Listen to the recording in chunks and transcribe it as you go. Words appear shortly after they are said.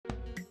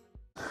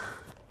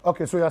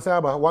Okay, so you say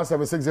about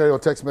 1760 your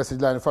text message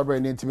line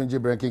February 19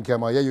 Breaking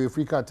Kama. Yeah, you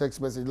free card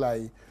text message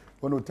line.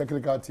 One of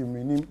technical team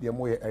minim the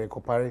more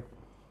recopare.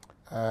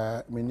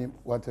 Minim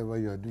whatever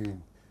you are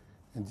doing.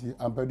 And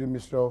I'm pedu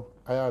Mr.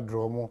 I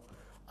draw more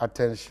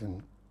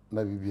attention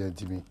na bibi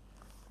antimi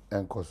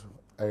enkoso.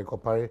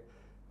 Recopare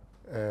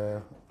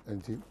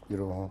and you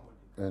know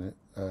and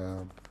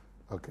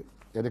okay.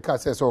 Yeah, the car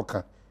says okay.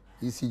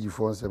 ECG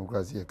phone some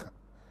class here.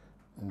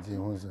 And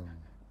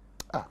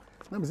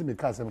let me see me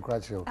car some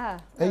crash show.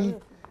 Hey,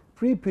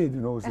 prepaid, you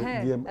know, say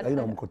DM. I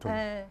know I'm cotton.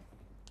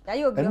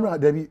 And now,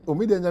 Debbie,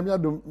 Omida and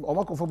Yamiado,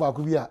 Omako for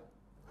Bakubia.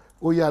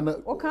 Oh, yeah,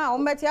 no. Okay,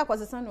 I'm better. I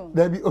was a son.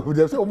 Debbie, oh,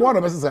 there's one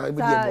of us. I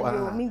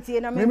mean,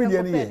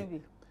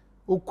 maybe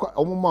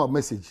Oma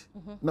message.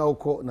 Now,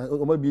 call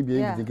Oma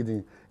BB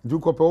thinking. Do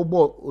copy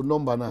all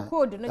number now.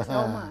 Code next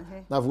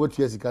now, what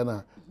years you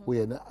can.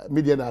 We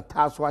media na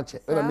task watch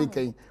when I'm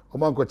making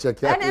Omanko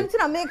check. And I'm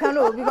to make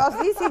no because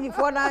ECG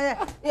for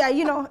now, yeah,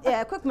 you know,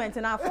 equipment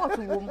in our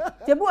photo room.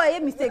 The boy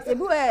mistakes, the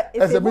boy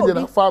is a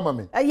media farmer.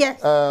 Me.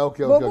 Yes.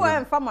 Okay, okay. Boy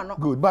and farmer no.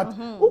 Good, but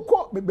who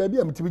call baby?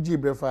 I'm to be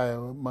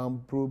Jibrefire,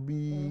 Mam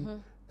Probi,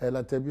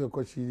 Elatebi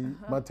Okochi,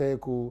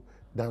 Mateko,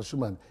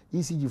 Dansuman.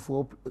 ECG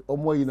for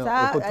Omo in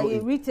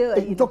a retail.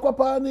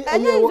 Tokopani.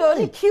 And you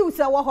only cute,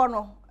 our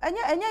honor. And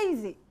you're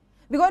easy.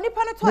 Because ni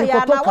panato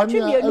ya na watch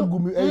me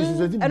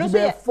and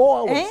say 4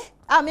 hours.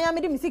 Ah, me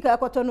amedi misika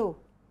ekoto no.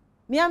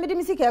 Me amedi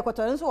misika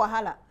ekoto nso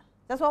wahala.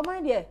 That's what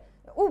mind there.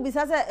 Who be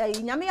say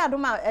nyame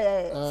adoma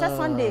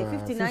Sunday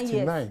 59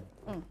 years.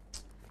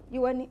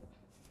 You want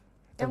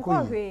enko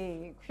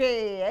hwe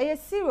e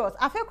serious.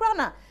 Afekura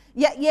na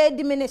ye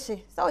diminish.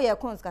 So ye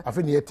konska.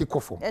 Afi ne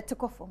etikofo.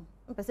 Etikofo.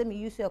 Mpese me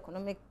use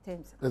economic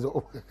terms.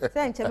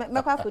 Say nche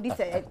me kwa kodi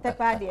say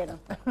tepa de no.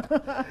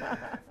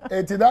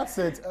 That's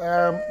it.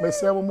 Me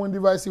say mo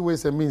device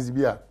ways and means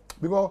bia.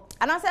 Because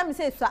and I say me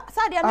say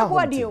Sadia no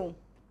boarding o.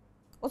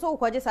 Also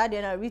ko je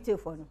Sadia na retail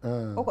for no.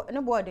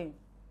 No boarding.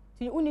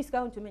 Ti uni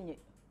discount to me.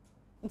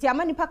 Nti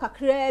amani pa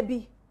kakra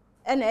bi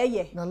e na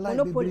eye.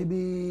 Monopoly.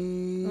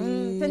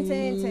 Ten.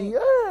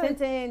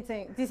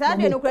 Ti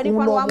Sadia no kra ni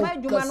kwa wa ma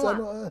adwuma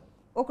no a.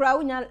 Okra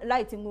unya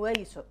light nwe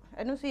yi so.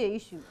 Eno so ye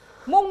issue.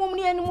 Mongum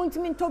ni enu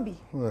ntimi tobi.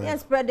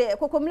 Yes spread the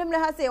kokomlemle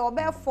ha say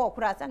obe 4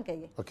 kura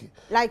sankeye. Okay.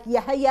 Like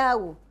ya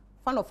wo.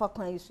 Fan of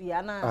akwan isu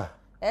ya na.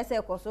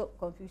 Ese koso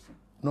confusion.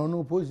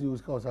 No pose you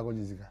ska osa ko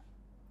jisika.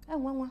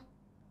 Nwanwa.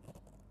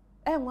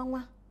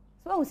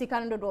 So we sika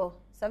ndo do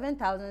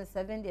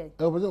 7,700.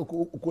 Pose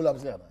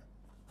collapse ya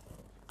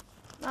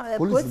na. Na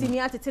police ni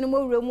atete no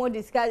mo mo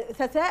discuss.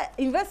 Sese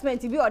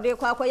investment bi ode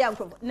kwa ya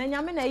nkro. Na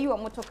nyame na yi wo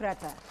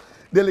motokrata.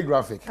 Daily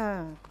Graphic.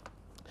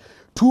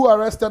 2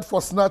 arrested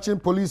for snatching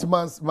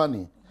policeman's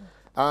money,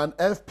 and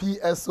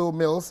FPSO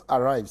Mills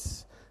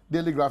arrives.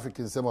 Daily Graphic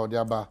in some of the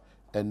aba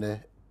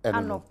and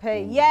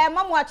pay. Yeah,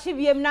 mamu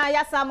achieve na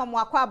yasa mamu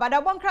akwa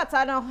bada bon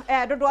krata no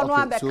dodo no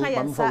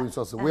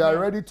abeka we are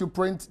ready to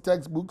print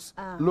textbooks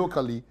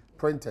locally.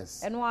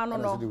 Printers. And one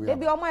no.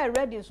 Maybe all my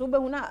ready so be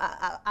na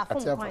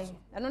afom kwan.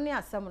 Eno ne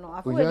asem no.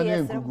 Afo we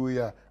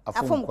dey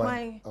afom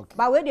kwan.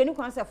 Ba we dey ni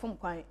kwan se afom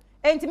kwan.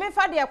 Enti me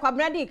fa de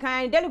kwabna di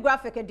kan Daily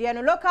Graphic de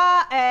no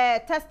local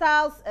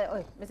textiles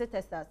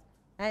textiles.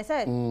 I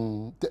said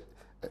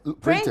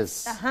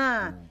printers.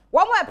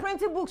 One more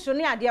printing books so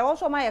near there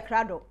also my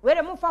crado. We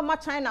dey mo fa ma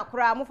China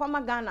kra, mo fa ma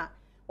Ghana.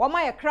 One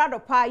my crado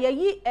pa ye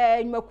yi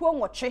nmakuo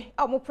nwoche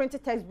a mo print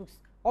textbooks.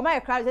 One my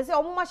crado say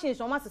omo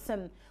machines o ma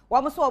sesem.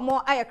 One so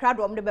omo aye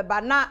crado om de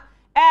beba na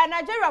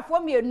Nigeria fo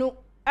mienu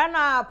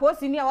na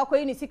post ni a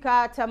wakoyi ni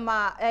sika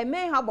tema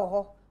main habo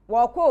ho.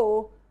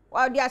 Wako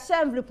the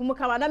assembly pumu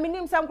kama na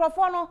minim sam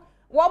krofo no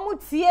wo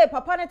mutie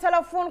papa ne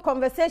telephone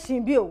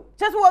conversation bio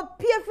just wo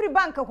pie free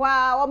bank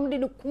kwa wo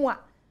mde ku a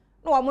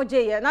no wo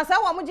moje ye na sa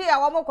wo moje ya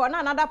wo mko na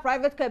another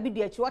private car bi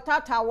di achi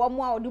wotata wo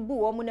mo a odi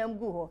bu wo mo na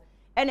mgu ho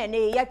ene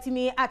ne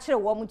yatimi a kire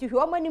wo mo ti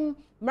wo manim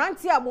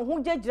mranti a mo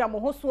hu jegira mo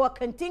ho so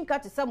kantinka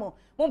te samo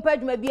mo mpa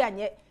adwuma bi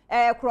anye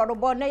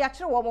krodobo na ya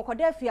kire wo mo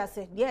koda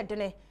afiase de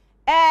dene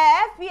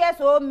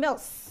FPSO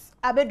Mills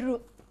abedru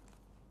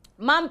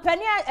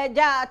Mampani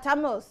eja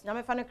Tamils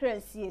nyame fa ne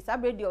kransie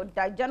sabredi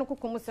da jano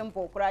kokum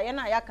simple kura ye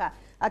na yaka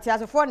ati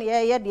asefo ne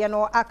ye de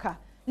no aka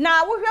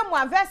na wo hwe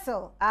mo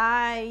vessel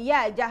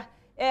ya eja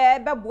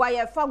beboa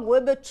ye fa ngo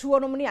ebetuo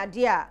no ne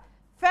ade a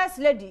first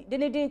lady de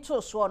ne din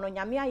to so no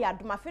nyame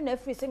ayadoma fe na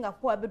afri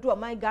Singapore abedu o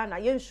man Ghana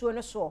ye nsuo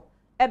ne so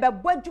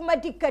ebebo adwuma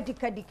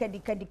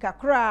dika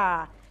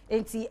kura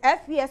enti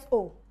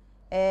FPSO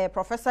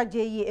Professor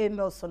J.E.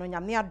 Emmanuel no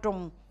nyame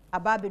adom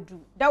ababedu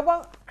da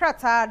wo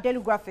krata Daily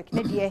Graphic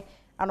ne de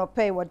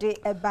anope wode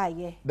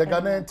ebaye the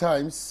Ghanaian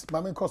Times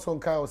mama koson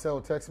kai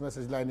sell text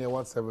message line here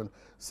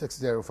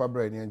 1760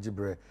 February and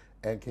Jibre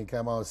and can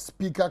come out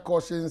speaker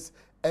cautions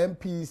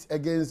MPs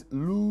against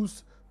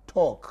loose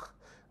talk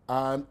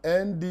and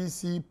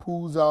NDC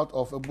pulls out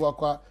of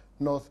Abuakwa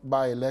North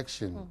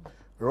by-election.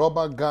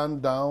 Rubber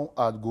gun down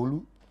at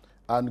Golu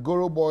and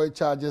Goro Boy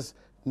charges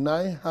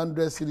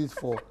 900 cedis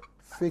for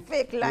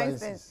fake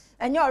license.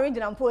 And your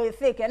original poor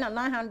fake and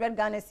 900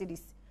 Ghana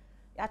cedis.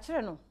 Ya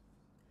chere no.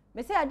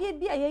 me say ade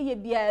bia ye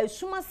bia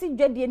suma si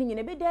dwadie ni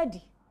nyine be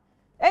dadi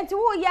enti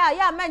wo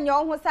ya manya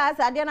wo ho sa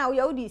ade na wo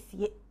ya wo di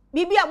sie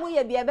bibia mu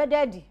ye bia be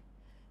dadi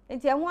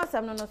enti ehun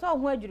asam no so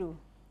ho adwuro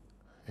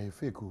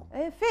fake o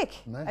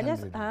fake I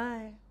just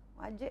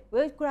waje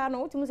we kura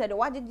no utimu say de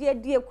waje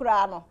die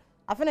kura no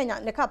afa na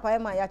ne kapa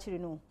ma ya kire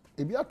no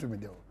ebi atumi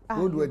de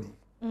o do adi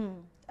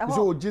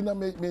so ojina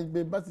me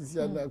basisi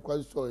na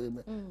kwa so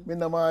me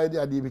na ma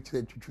ade bi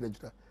kire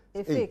twitwira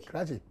fake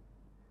krache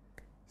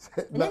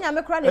nya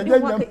me kura na bi ho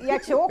ya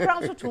che wo kura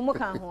nso to mu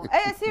kan ho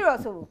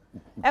serious o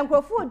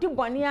enkrofo odi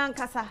bone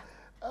ankasa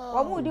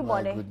wo mu di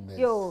bone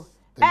yo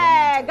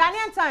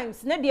Ghanaian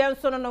Times ne de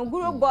enso no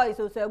Guru Boys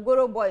o say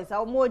Guru Boys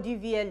a mo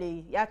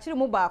DVLA ya kire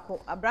mu baako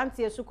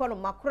abrante esuko no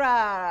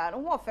makura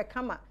no ho fe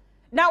kama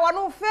na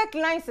wono fake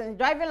license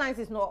driving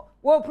license no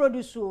wo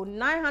produce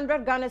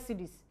 900 Ghana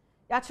cedis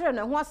ya kire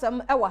na ho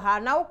asem e wo ha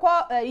na wo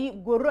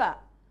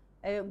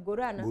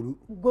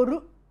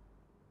Goru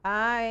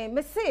ai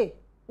me say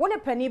woni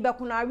pani be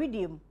ko na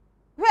redeem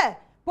he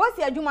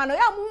posi adwuma no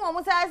ya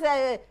mu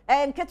say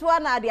nketwa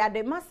na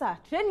ade masa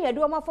train ya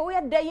de o ma fo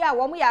we dey ya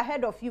wo mo ya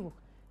ahead of you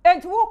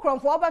enti wo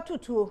kromfo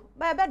obatutuo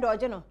ba be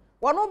doje no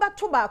wono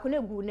beto baako na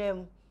gu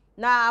nam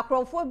na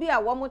kromfo bi a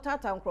wo mo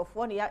tata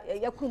kromfo ne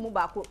ya kunu mu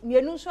baako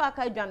mienu so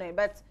aka dwane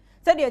but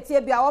said de tie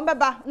bia wo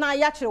beba na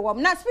ya kire wo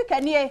na speaker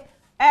ne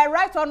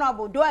right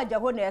honorable do aja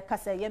ho na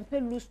kasa yempe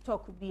loose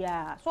talk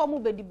bia so mo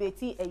be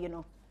debate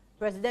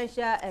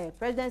presidential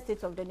president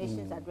state of the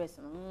nations address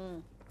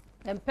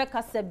empe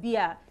kasa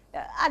bia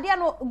ade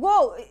no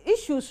go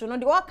issues no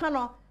de wo ka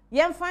no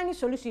yem find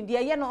solution de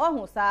ye no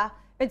ohun sa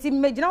enti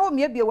megina ho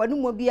miebie wanu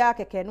mo bia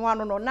keke no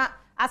ano no na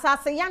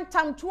asase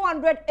yantam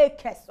 200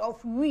 acres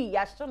of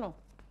ya hye no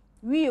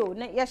o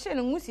na ya hye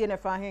no ngusie na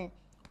fra hen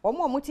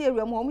omo tie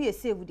ewura mo omo ye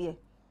save de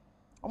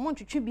omo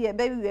ntwetwe bia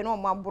ba wiwe na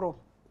omo aboro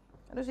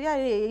no so ya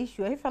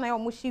issue he fa na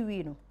omo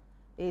hye no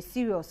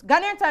serious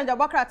Ghanaian Times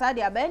abokrata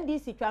de aba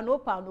NDC twa no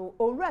pa no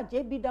owura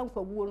je bi dan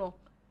kwawu no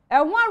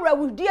ehun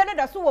awrawudie ne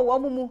da so wo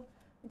mu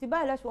nti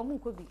ba ile so omo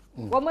nkobi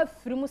wo ma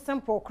firi mu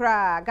simple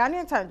kra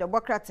Ghanaian Times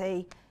abokrata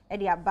e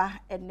de aba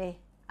ene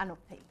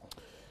anope.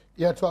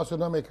 Yeah, to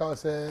also make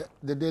us the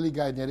Daily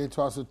Guide. Yeah,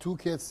 to also 2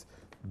 kids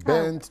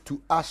burnt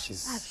to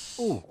ashes.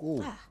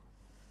 Oh.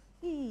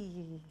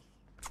 Yeah,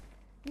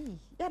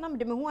 I'm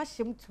the who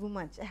ashamed too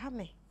much. I have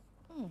me.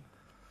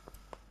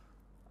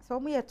 So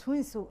we are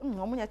twins. So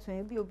we are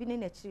twins. Be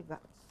obedient in a chiba.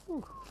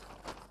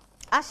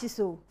 Ashes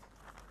so.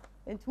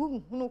 And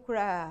who no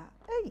cry.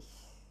 Hey,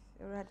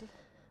 already.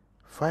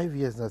 5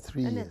 years na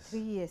 3 years. 3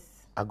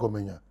 years.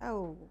 Agomenya.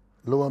 Oh.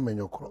 Lower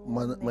menya crop.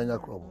 Menya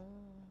crop.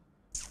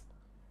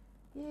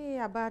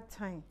 Yeah, about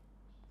time.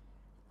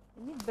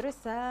 Ni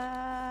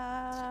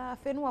bresa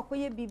fenu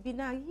akoye bibi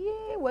na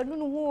ye wanu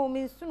no ho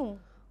me sunu.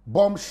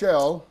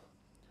 Bombshell.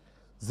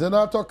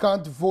 Senator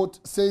can't vote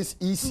says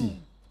easy.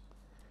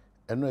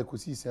 Eno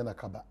ekosi se na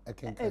kaba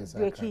ekenkan sa.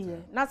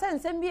 Na say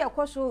nsem bi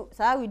ekoso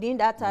sa within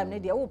that time ne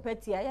de wo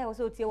peti ya wo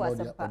so tie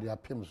wasempa. Odi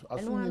apem so.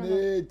 Asu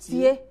nyine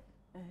tie.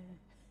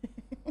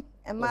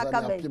 Emma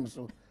ka be.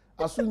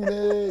 Asu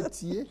nyine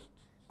tie.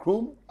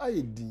 Chrome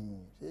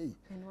aidin hey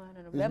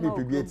me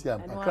pebieti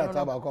am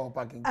akrata ba ko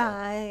parking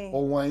o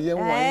wan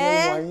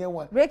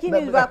breaking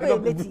news ba ko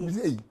ebeti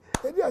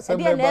e di asem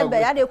ba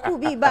ya de ku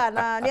bi ba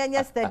na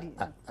nya study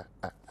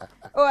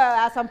o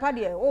asampa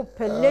de o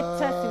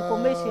latest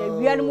information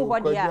wian mu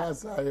hodi a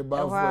e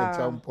ba for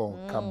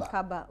champon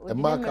kaba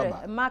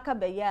emma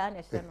kaba ya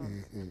na se no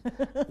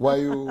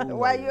why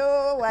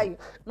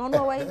no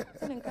why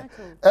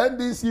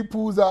NDC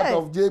pulls out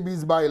of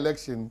JB's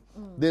by-election.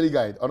 Daily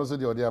Guide also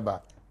the other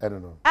ba I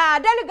don't know.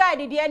 Daily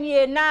Guide the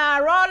any na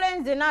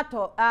Rollins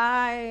Zinato.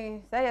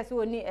 Say yes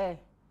we ni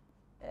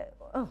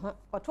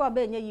oto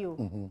abenye yi o.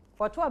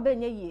 Oto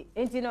abenye yi.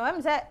 Enti no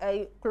am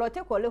say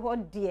clote kole ho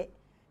de.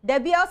 Da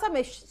bia also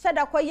me said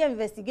akoye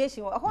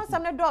investigation. Ho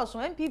sam ne do so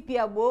MPP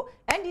abo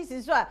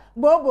NDC so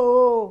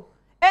bobo.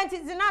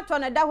 Enti Zinato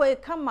na da ho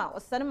kama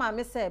osane ma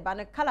me say ba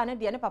ne kala ne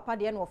de ne papa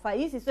de no fa.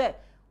 Yi si so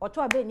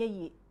oto abenye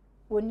yi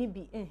oni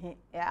bi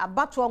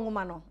abato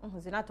nwoma no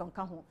Zinato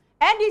nka ho.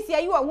 NDC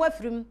ayi wo ho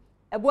afirim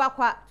ebu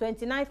akwa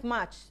 29th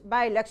March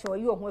by election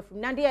you ho afim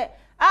na de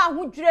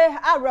ahudwire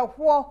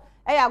awrehwo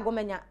ya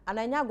agomenya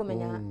ananya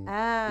agomenya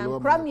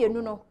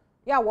kramienu no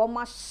ya wo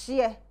ma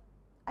hye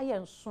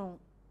ayenson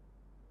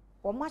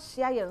wo ma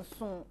hye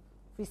ayenson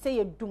fi say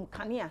yedum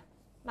kanea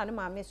na ne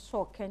ma me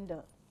so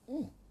candle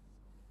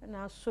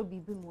na so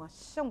bibi mu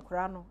ahyem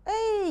kra no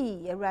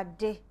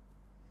ewrade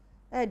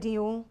edin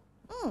o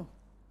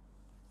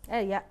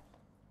ya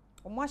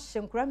wo ma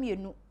hye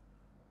kramienu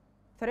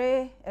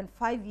 3 and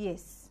 5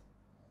 years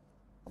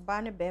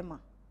Obane Bema.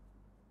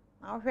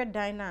 I heard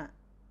Dina.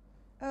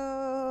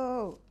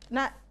 Oh,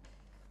 na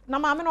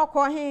mamma no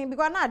call him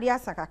because na dia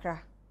sakakra.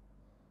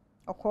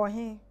 O call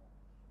him.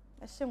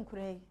 A shame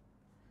cray.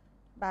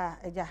 Ba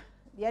eja.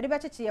 The other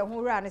betty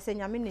who ran and say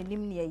Yamin and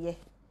nim near ye.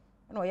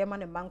 No, your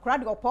man and man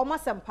cried or Palma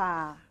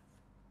Sampa.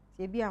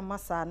 Ye be a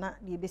massana,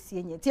 ye be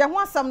seeing it. Tia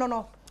want some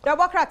no. The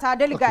Bocrata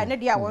delegate,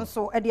 Nadia one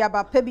so, Edia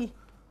Pebi.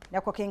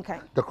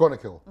 The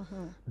Chronicle.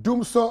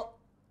 Doomso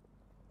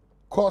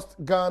cost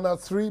Ghana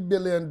 $3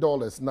 billion,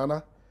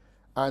 Nana,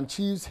 and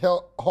Chiefs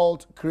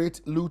halt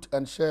create loot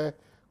and share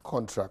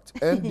contract.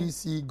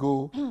 NDC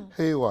go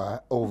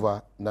haywire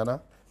over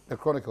Nana. The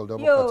Chronicle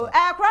double. Yo,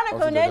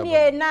 Chronicle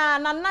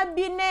na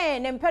bi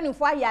ne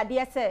mpanifo ayade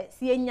ese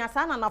si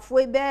enyasa na nafo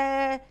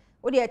be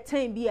wo de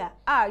etan bi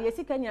a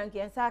yesi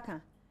kanyanke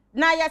nsaka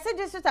na yesi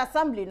district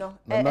assembly no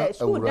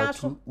school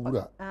dance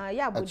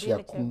ya bodi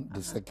ne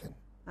the second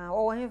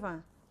o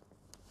hefa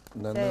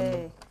na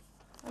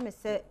me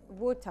say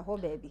vote ho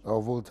baby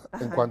vote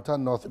in Kwanta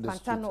North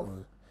district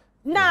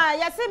na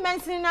yesi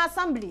mention na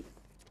assembly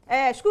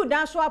school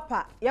dance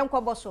apa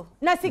yenkoboso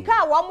na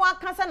sika wo mo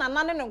akasa na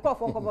nane ne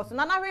nkofo nkoboso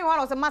na hwen wa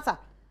no se mata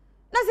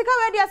na sika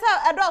we dia se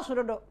edoso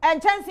dodo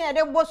enchanse e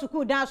de bo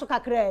school dance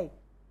kakra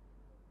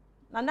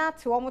na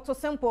te wo mo to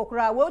simple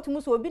kra we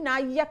otumu so obi na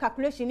aye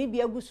calculation ni bi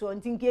aguso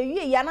ntinke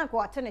wie ya na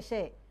ko ate ne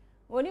hye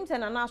onim se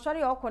na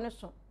asori okọ ne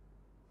so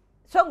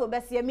songo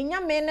bese mi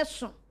nya me ne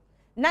so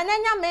na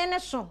nya me ne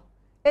so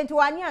enti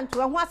wani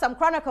anto ho asam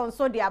Chronicle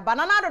so dia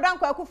banana do dan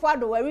ko akufo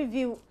ado we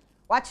review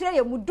wachire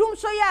ye mudum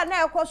so ya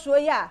na ekoso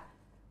ya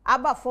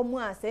aba fomu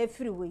a se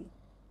free way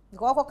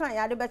go kokan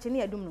ya de be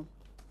ne adum no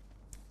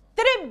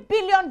 $3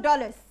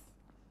 billion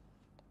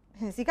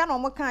sika no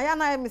mo kan ya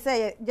na me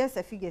say just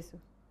a figure so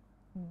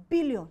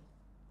billion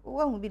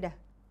wo hu bi da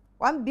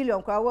 1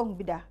 billion kwa wo hu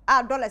bi da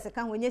dollars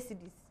kan wo nye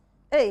cedis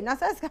na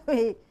sasa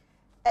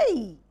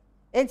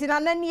enti na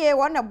nanie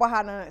wo na bo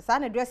ha no sa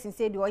na dressing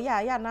say di o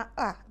ya na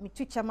me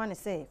tu chama ne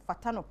say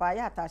fata no pa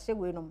ya ta hye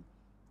we no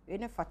we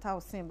ne fata o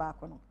sin ba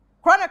ko no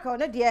Chronicle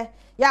ne de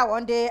ya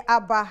one day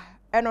aba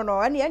eno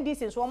no ene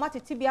NDC so o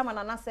matete bia ma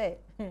na say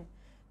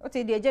o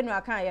te de genu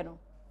aka ye no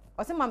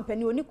o se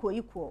mampani oni ko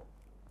iko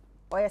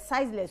o ye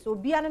sizeless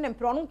obia ne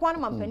mpro no nko na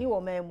mampani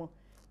wo mamu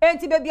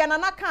enti be bia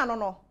na kan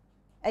no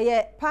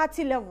eye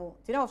party level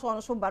ti na so no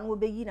so ba no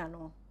obeyi na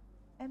no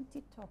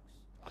empty talks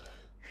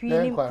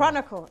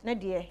Chronicle ne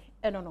de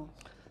eno no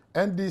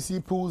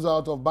NDC pulls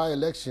out of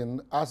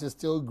by-election as it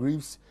still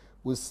grieves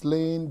with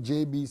slain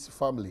JB's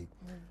family.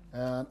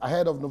 And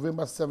ahead of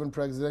November 7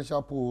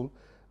 presidential poll,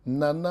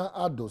 Nana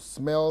Addo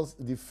smells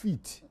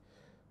defeat,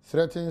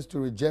 threatens to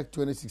reject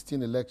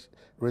 2016 election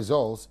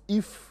results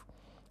if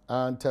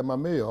Tema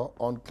Mayor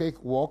on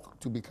cakewalk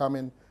to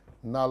becoming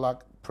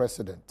NALAC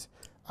president,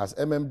 as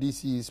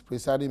MMDC's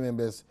presiding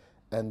members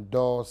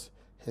endorse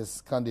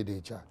his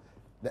candidature.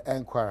 The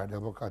Enquirer, the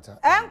Bokata.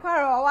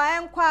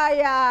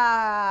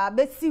 Enquirer,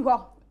 Bessie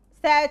Ho,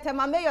 say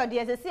Tema Mayor,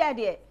 dear, the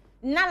CID.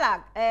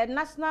 NALAC,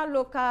 National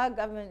Local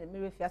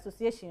Government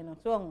Association,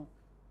 so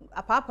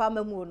a papa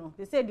memono.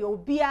 They said you'll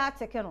be a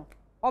taken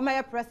or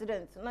my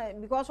president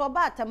because of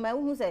that, my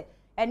who say,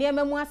 any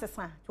memoir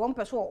assassin to 1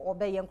 person or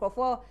bay and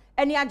for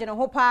any agent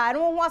hope. I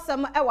don't want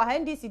some our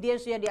handy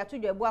CDs here, they are to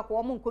your work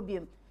woman could be.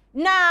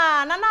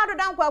 Na do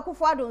down kwa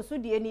kufado so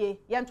di eni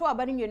yanto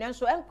abani nyene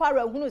so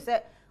enkwara hunu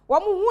se wo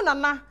mu hu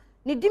nana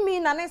ni dimi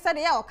na ne se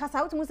de ya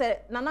okasa wutu se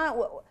nana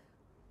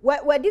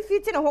we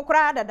defeating ho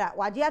kura dada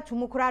waje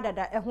atumu kura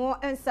dada ho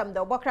ensam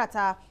da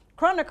obokrata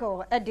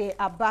Chronicle e de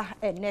aba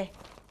ene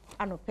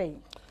anopay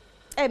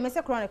me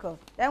se Chronicle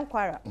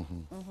enkwara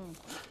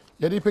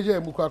yedi peje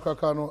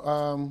mukwa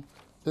no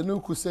the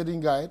new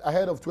crusading guide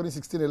ahead of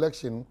 2016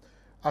 election.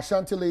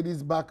 Ashanti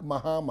ladies back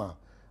Mahama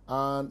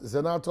and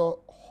Senator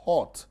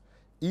Hot.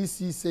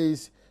 EC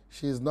says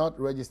she is not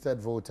registered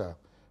voter.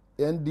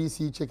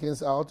 NDC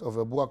chickens out of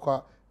a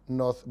Buakwa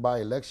North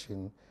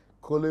by-election.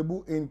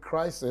 Kolebu in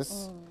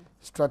crisis.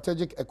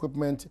 Strategic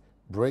equipment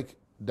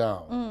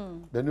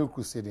breakdown. The new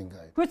crusading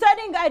guide.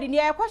 Crusading guide in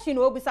your question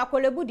will be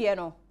Kolebu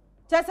diano.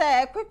 Just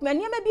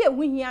equipment, you may be a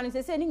win here and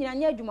say,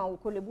 Nya Juma will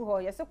Kolebu ho,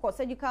 yes, of course,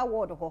 surgical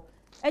ward ho.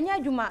 And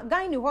Nya Juma,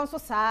 guy in the so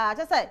sad.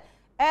 Just say,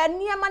 and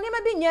near my name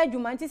be Nya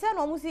Juma, and she said,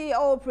 almost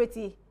all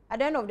pretty. At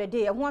the end of the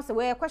day, once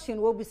a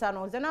question will be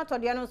sano. Zenato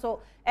diano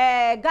so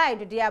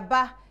guide the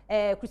aba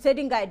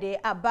crusading guide the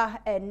aba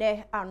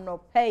ne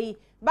ano pay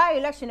by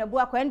election a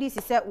book when this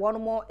is set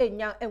one more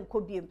enya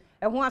enkobium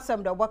and once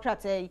some the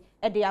workrate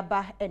the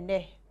aba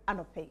ne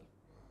ano pay.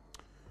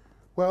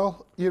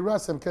 Well, you ran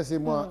some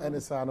Casimwa and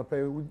it's an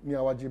pay near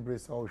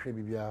Wajibrace or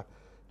Shabibia,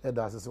 that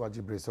does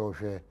Wajibrace or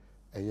share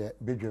a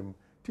bedroom.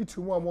 Teach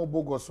you more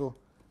bogoso,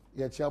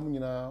 yet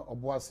Chamina or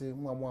Boissy,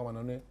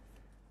 one.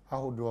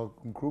 How do a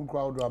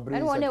crowd or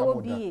bring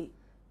will be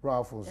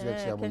Raffles?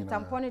 Can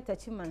tampon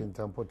touchman. Can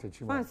tampon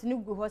touchman. Once new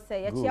go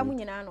say, a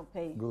chamunano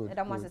pay. Good. And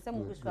I must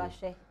assemble to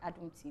share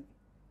Adom TV.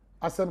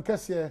 As some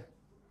Cassia,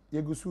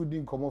 Yagusu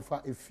didn't come off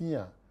a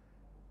fear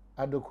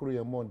at the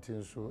Korea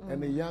Mountain so,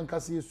 and a young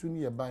Cassia soon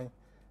nearby,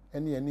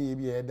 any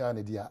be a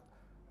done dear.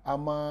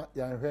 Ama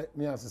young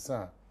near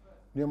Sassan,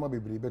 near my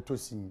baby, better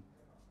sing,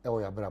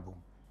 Eoya Brabum.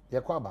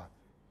 Yaquaba,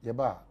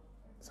 Yaba,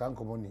 San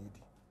Commonid.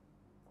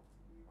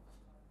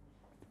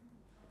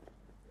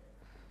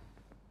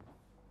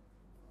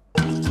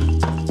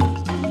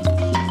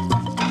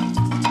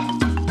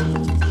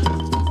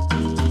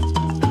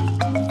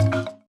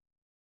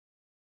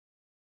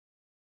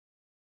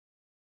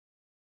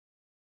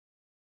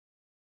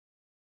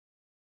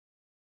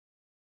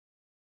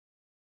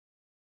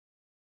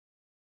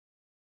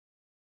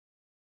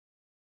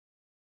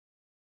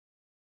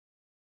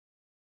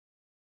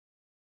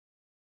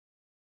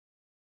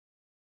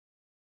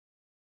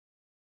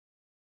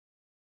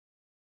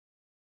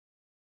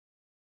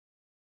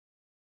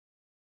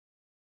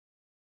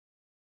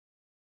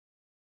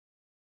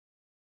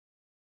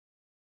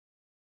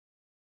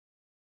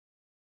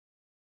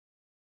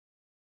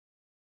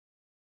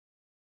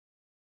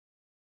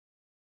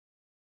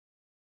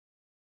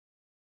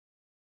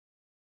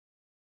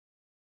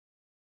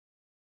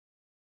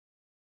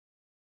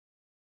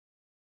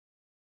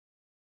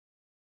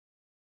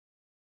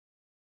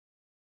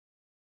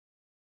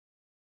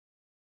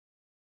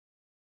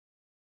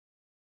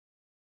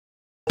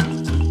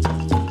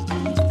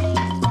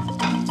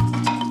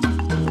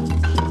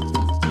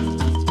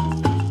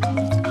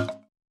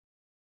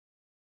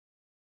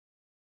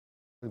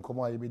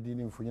 nkomo ayi be di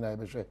ni mfunyi na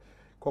be hwe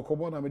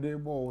kokobo na me de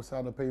bo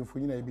sa no pay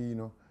mfunyi na be yi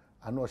no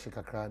ano hye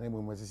kakra na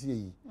mo masisi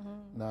yi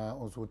na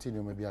onso ti ni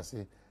me bi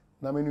ase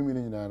na menu mi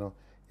ni nyina no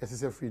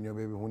yesese free ni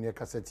obebi hu ne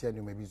cassette ya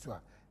ni me bi so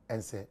a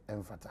ense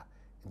emfata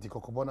nti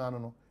kokobo na ano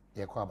no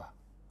ye kwa ba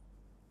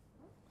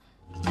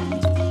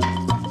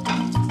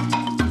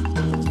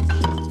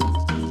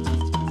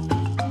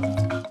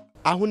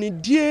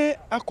ahunidie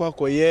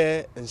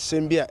akwakoye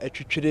nsɛm a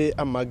atwitwire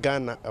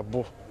amagana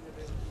abo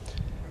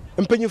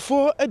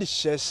mpanyifo edi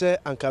hyɛsɛ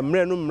anka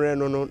mmerɛ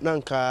no na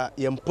anka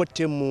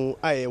yɛmpɔtemu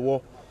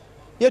ayɛwɔ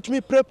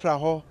yɛtumi prɛpra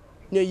hɔ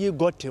na yi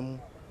gotem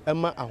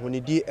ɛma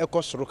ahunidie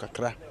ɛkɔsoro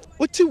kakra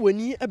oti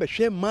wani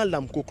ɛbɛhwɛ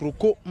malam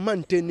kokroko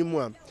mantenimu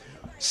a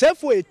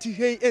sɛfo eti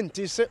hei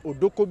enti sɛ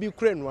odoko bi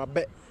kure no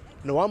abɛ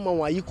na wama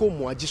wa yiko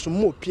muagye so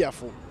mo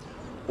piafo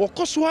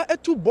wɔkɔsoa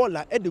etu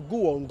bola ɛde gu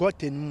wɔn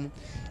gotem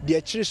de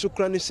akyiri so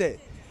kra ne sɛ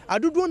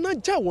adodo na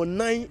gya wɔn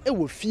nan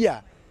ɛwɔ fie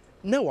a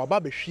na waba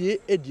behwie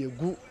ɛde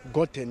gu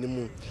gotem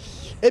mu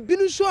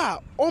ebinu so a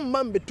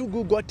ɔmman betu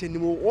gu gotem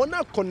mu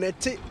wɔna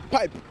connect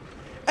pipe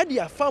ɛde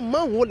afa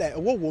manhole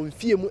ɛwɔ wɔn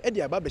fie mu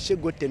ɛde aba behye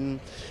gotem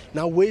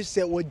na wei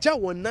sɛ wɔgya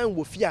wɔn nan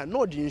wɔ fie a na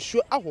ɔde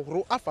nsuo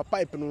ahohoro afa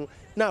pipe no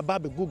na aba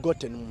begu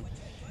gotem mu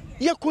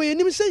yɛkɔ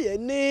yɛnim sɛ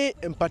yɛne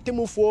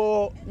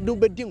mpatemufoɔ do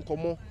bɛdi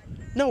nkɔmmɔ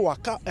na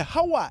waka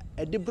ɛhawa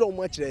ɛde brɛ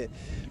wɔn akyerɛ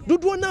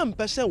dodoɔ na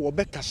mpɛ sɛ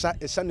wɔbɛkasa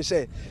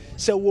ɛsane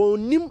sɛ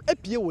wɔnim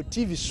apie wɔ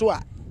TV so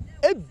a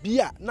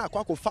ebia na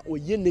akwakofa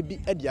oye ne bi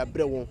ɛde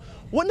abrɛ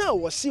wɔn a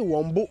wɔsi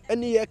wɔn bo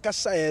ɛne yɛ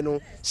kasaeɛ no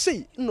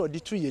sei na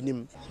ɔde to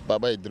yɛnim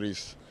Baba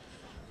Idris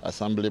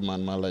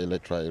assemblyman Mala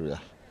electoral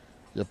area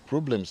your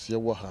problems ye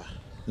wɔ ha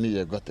ne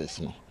yɛ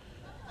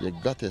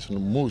gutters no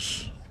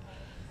most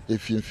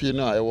efie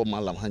no a ɛwɔ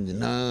malam ha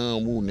nyinaa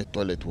mu ne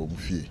toilet wɔ mu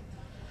fie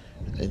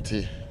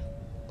enti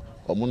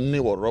ɔmo ne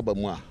wɔ rubber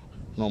mu a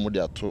na ɔmo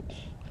de ato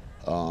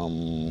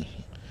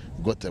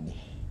gutter mu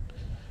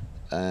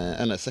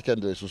and a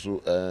secondary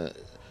so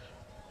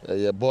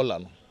ye bola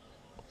no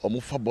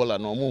ɔmo fa bola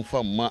no ɔmo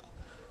fa ma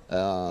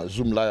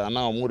zoom la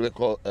na ɔmo de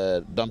call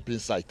dumping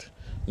site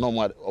na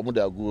ɔmo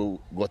de agu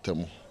gutter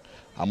mu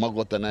ama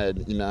gutter na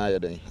ina ya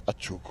den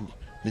achoku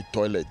ni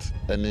toilet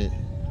any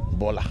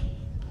bola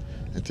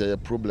nti a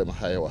problem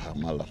ha ya ha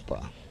malam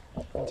pa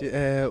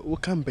nti wo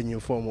campaign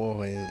form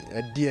o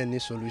any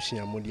solution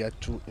amodi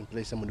atu in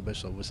place amodi be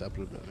solve this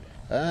problem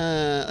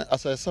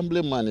as an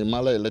assemblyman in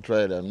Mala electoral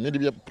area maybe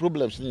be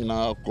problems ni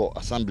na ko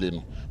assembly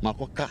no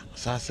makoka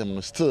sa asem no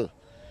still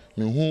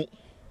me hu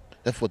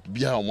effort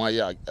bia o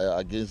ya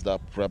against that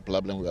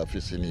problem we are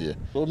facing here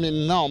so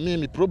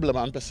me problem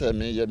am pese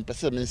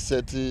me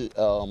set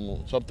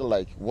something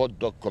like what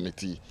dog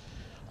committee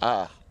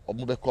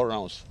omo be call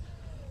rounds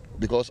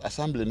because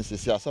assembly ni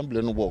say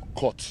assembly no work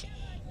court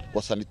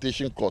or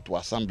sanitation court or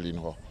assembly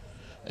no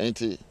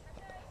enti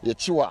ye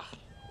chiwa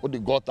o di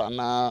gutter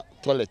na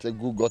toilet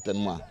gu gutter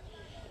ma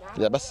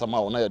ya be sama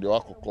o na ye de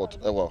wako court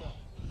ewo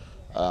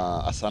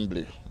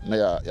assembly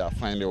na ya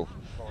find you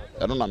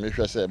I don't know me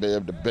sure say be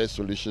the best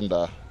solution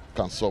that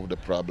can solve the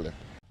problem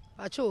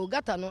acho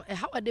gutter no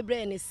how de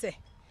bre ni say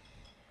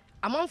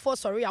amanfo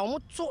sorry a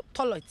to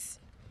toilet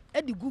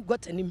e di gu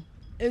gutter nim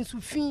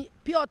ensu fin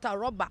piota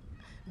rubber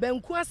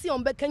banku ase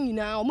on beka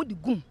nyina o di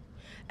gum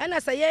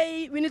ena say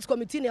ye unit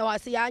committee ne wa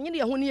say ya nye de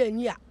ho ne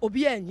anyi a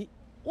obi anyi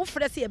wo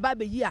frɛ se eba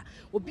be yi a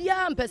obi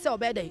a mpɛ sɛ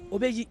obɛdɛ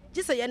obeyi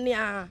gi sɛ ye ne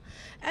a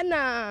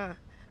ena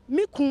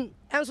mikun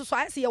enso so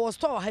ayɛ se ye wo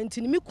store ha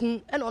ntini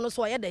mikun ena ɔno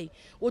so ɔyɛ dɛ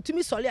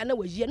otumi sɔle a na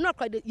wayi na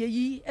akra ye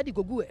yi e di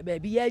gogu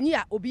baabi ye anyi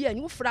a obi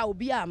anyi wo frɛ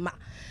obi a ma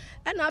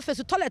ena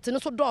afɛso toilet no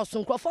so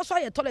dɔɔso nkrɔfo so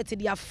ayɛ toilet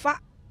de afa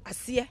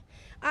aseɛ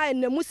a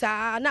na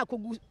musa na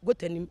akogu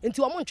gotanim enti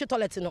wo mo ntwe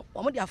toilet no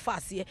wo mo de afa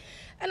ase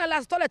e na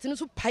last toilet no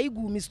so pai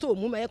gu mi store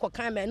mu ma ye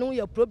kokan ma no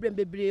ye problem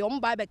bebre wo mo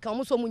ba be kan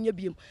mo so mo nya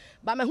biem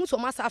ba ma hu so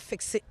ma sa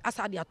fixe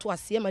asa de ato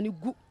ase ma ne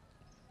gu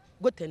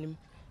gotanim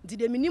nti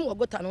de minim wo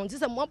gota no nti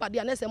se mo ba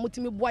de na se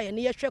motimi boa ye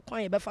ne ye hwe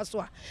kwan ye be fa so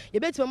a ye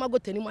betimi ma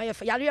gotanim aye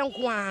fa yare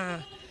nko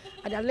a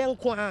adale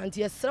nko a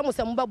nti esra mo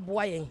se mo ba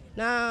boa ye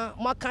na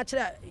mo aka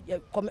kire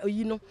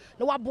yi no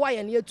na wa boa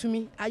ye ne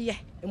yatumi aye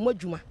mo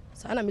adwuma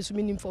sana me so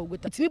minim for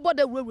gota timi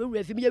boda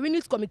wura fi me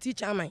unit committee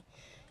chairman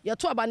ye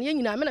to aba ne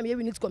nyina me na me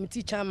unit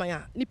committee chairman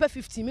a nipa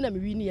 15 me na me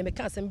wi ni ye me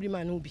ka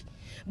assemblyman no bi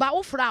ba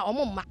wo fra o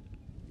mo ma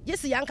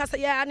yesi yankasa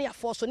ya na ya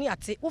force ne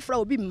ate wo fra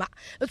obi ma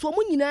eto o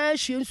mo nyina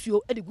hwe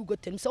nsuo e de gugu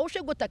tem se wo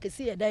hwe gota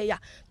kese ye dan ya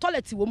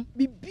toilet wom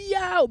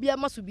bibia obi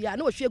amaso bia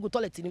na wo hwe gu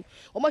toilet ni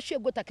o ma hwe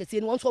gota kese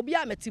ni won so obi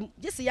amatim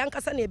yesi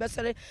yankasa na e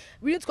besere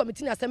unit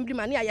committee na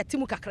assemblyman ne ya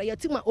timu kakra ya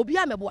timu obi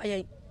amebo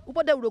ayen wo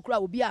boda wura kura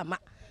obi ama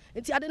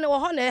nti ade ne wo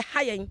ho na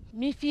ha yen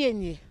mi fie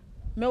ni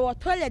me wo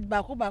toilet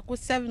ba ko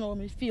 7 o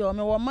mi fie o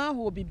me wo ma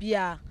ho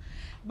bibia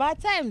by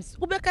times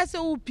ubeka se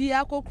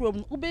upia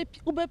kokrom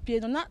ube pie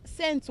no na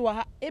sent wa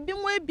ha ebi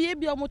mo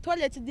ebie o mo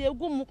toilet de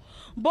egum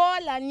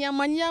bola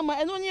nyama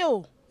eno nye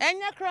o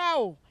enya kra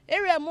o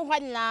ere mo hwa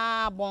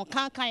na bon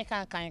kan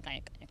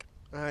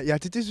Ya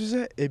titi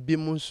so ebi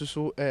mu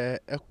so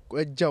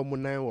eja mu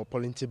nan wo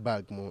polinti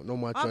bag mu no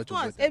mu atwa to.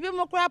 Of course, ebi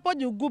mo kura po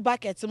di gu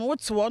bucket mu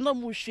wote wo no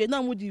mu hwe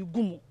na mu di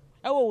gu mu.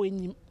 Ewo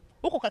wenyim.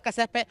 Wo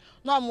kakasepe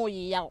na mu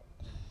yiya.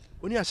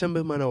 Oni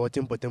assemble man na wo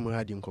timpotem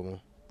ha di nkomo.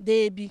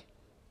 Debi.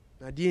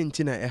 Na die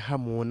nti na eha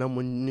mu na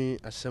mu ni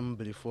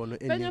assembly for no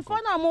eni. Penifo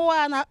na mu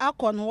wa na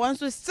akọ no one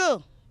so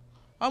still.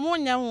 Omo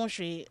nya ho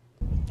hwe.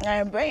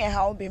 Bring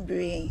how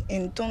bebre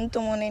in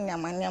tonton ne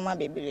nyama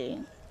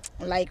bebre.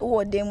 Like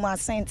who dem are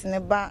sent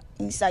never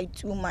inside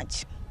too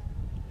much.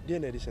 Die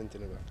na decent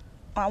never.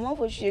 I want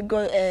for she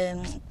go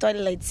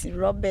toilet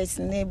rubbers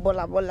ne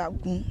bola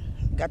gun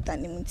gata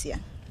ni mutia.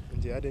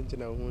 Nti adenti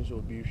na ho so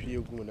bi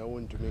hwie gu na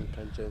won tumi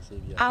kan chance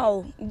bia.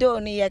 Aw do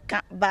ni ye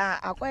ka ba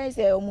akwa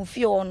se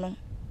omufie ono.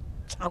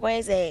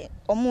 Akwa se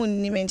omu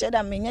ni menche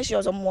da menye shi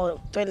ozo mo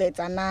toilet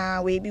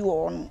ana we bi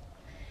wo ono.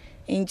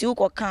 Nti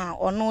uko kan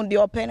ono de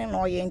open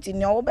na oye nti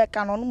ne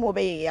obeka no no mo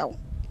be ye yaw.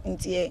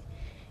 Nti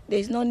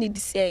there's no need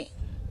to say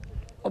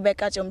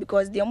obeka chom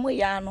because the mo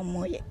ya no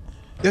mo ye.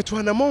 Yetu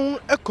anamon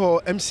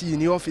eko MC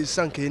ni office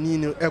sanke ni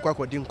ni ekwa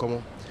kodi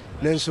nkomo.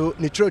 Nenso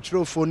ni chiro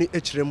ni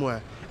echiremu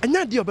a.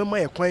 Anya de obema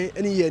ye kwan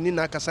eni ye ni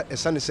na akasa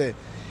esane se.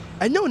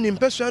 Anya oni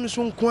mpeso anu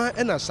so nkoa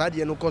e na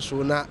sade no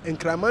koso na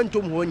nkraman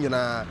ntom ho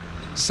nyina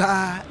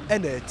sa e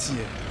na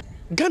atie.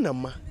 Ghana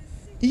ma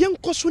yen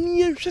koso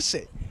ni yen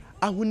hwese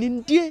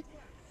ahonindie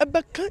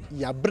ebeka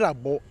ya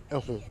brabo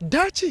eho.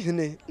 Dachi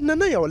hene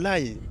nana ya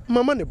olai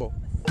mama ne bo.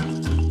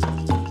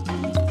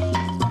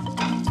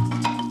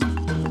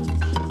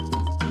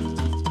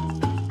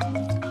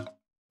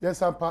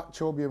 Yes, I'm part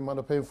Chobi and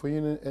Manope for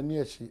you and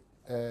Yechi,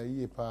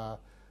 ye pa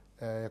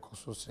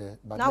Koso say.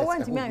 But now,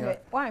 one to me,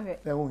 one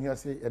now here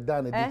say a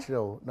dan a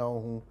ditro now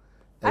who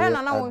I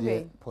don't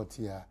know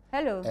Portia.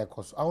 Hello,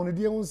 Ecos. I only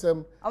dear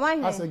some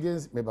as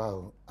against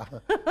Mebao.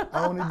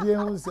 I only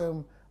dear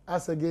some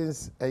as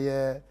against a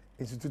year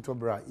Institute of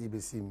Bra,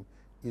 Ebesim,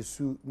 is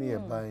su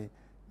nearby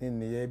in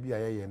the year be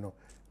a no,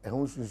 a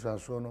home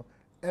sono,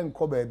 and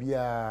Cobe be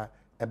a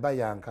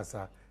bayan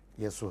cassa,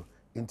 yes, so,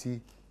 inti.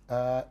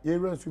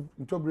 Yerensu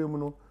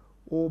ntobremu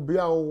o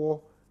bia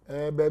wo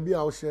baby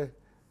a wo hye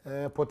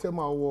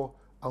potema wo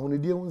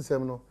ahonidie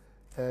hunsem no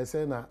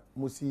say na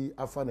musi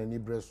afa na ni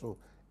breso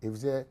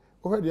efze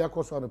wo hwede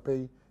akoso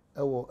anopai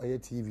ewo eye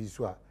TV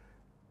so a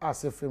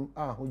asefem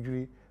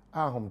ahodwiri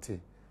ahomte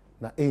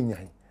na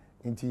enyan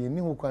nti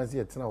yeni hu kwanse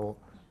yetena wo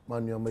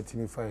manuel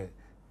matimi fa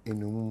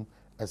enum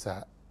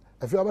esa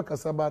afi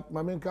abakasa bat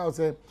mamenka o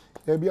say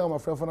e bia ma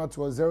frefo na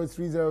to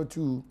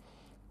 0302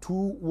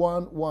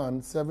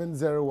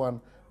 211-701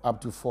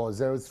 up to 4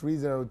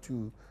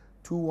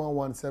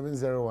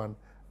 0302-211-701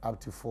 up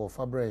to 4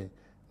 Fabre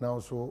now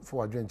so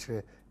for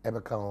adventure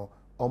ebeka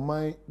on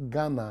my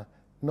Ghana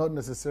not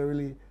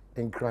necessarily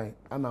in crime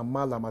ana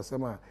mala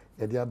masema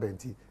yedi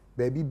abenti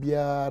baby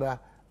biara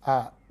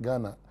a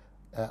Ghana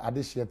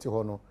adehye te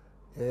ho no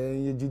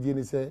ye gidie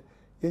ni se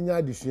yenya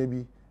adesua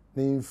bi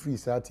na mfiri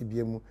saati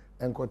biemu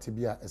enkote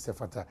bia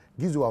esefata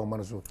gizo ahoma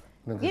no so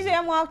gizo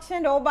em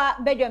auction over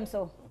bedroom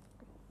so.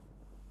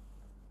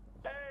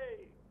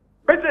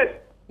 Mrs.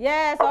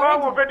 Yes, I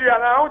will video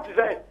and I want to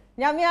say.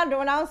 Yamia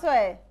do now so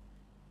eh.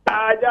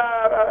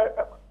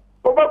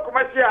 Over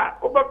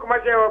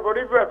commercial,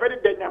 Bolivia, very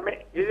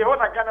dynamic. Is the whole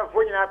Ghana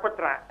for you,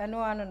 Aquatra. No.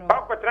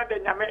 Aquatra,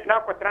 Dynamic, now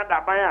Aquatra,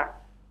 Abaya.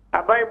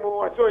 Abai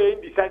more so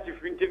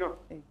indecisive, Vintino.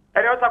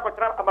 And also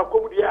Aquatra,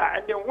 Amacodia,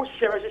 and then who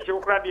shares a show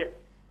cradia.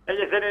 And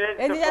you said,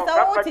 and yes,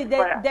 I wanted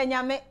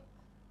Dynamic.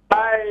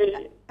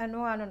 I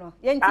no. I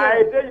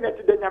say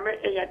that Dynamic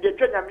and the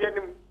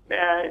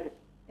Dynamic.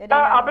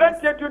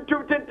 Abranti tu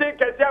tente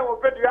kesi a wo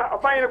pedua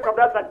ofanye ko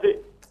brasante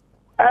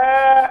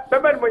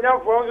bebe mo nyam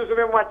fo so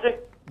me mwache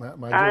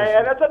ai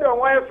ele so de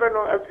won efe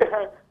no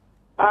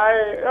ai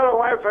ele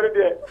won efe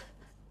de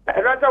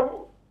ele so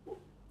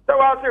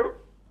wa se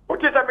o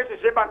ti sa me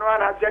se ba no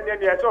ara se ne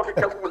ne so ke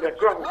kagu de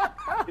so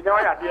ni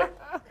na ya de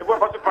e bo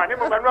so pa ni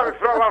mo manu me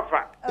fro wa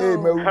fa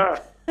mawu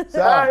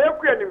sa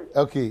ekua nim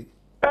okay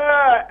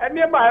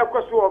eni ma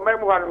ekoso o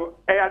memu ha no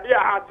e ya de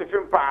a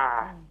atefim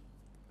pa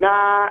na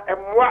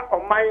emwa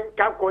oman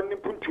kanko ni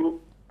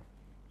puntu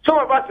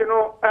so ba se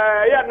no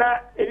ya na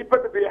eripa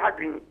bebe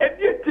hadwin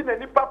edi na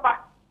ni papa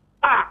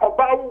a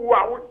oba wu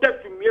a wo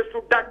tafimie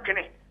so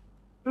dakene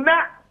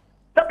na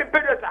tabe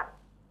pedesa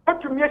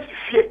otumie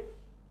sifie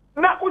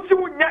na usi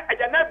wunya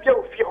ajana bia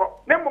ofie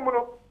ho na mmom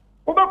no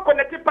wo ba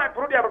connect pipe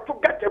ro dia to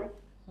gatam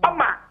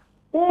ama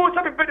wo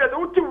tabe pedesa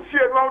wo tu fie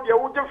no wo dia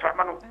wo je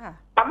fama no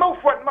ama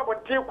ufo ni ma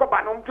bonte ko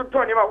ba no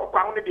mtuto ni ma wo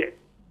kwa ho ne de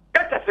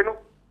gata se no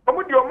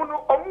omu di omu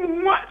no omu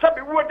nwa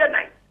sabe wo de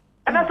nan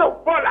ana so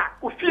bola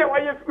ufie wa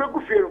ye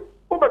gu fie no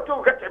wo ba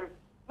to gatam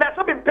na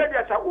sabe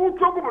pedesa wo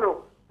to gu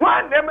no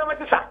wa na ma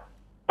matisa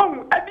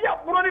adi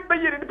aburo ni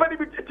beyere ni pani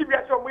bi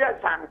tibia so mu ya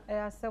sanu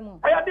asemu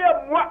aya de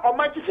mua o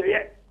ma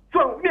kishire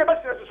so ni e ba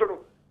sire so no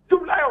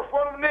tubla yo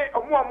fonu ne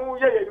omu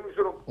ye ni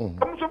so no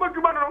omu so ba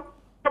djuma no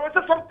to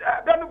se so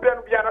danu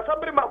branu bia na so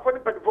bere ma fonu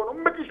pani fonu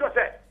mu ki so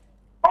se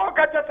o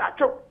ga just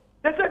acho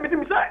they say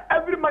me say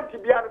every month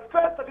bia no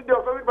first Saturday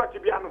of every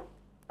month bia no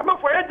ama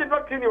for agent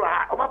not cleaning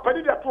wa o ma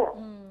padi da to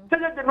say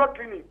agent not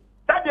cleaning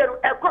that dey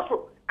e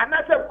koso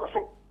ana say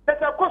koso that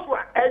say koso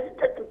e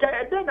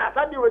dey na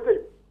that dey we say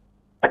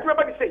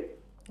everybody say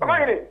mama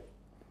here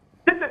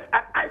this is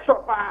an eye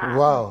shop.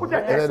 Wow. All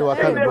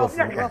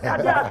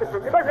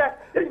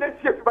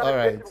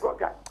right.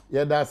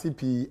 Yeah, that's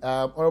CP.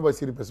 Honorable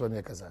City person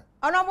here, Kasa.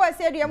 Honorable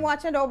said you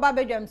watching the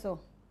Oba Jam so.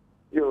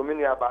 You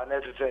mean about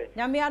next say?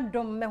 Nyame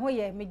adom me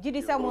hoye, me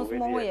gidi sa mo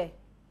mo hoye.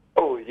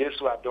 Oh, yes,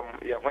 adom.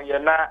 Yeah, when you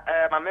na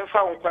my men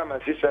found kwama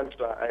assistant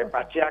to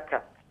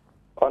Patiaka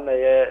on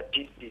a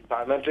PC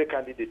parliamentary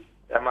candidate.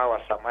 Emma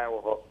was Samai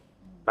wo.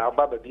 Na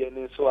Oba be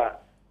ni so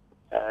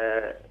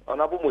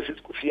Honorable Moses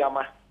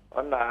Kufiama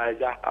on na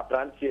ja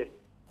abrantie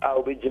a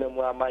obegina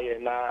mu amaye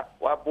na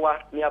waboa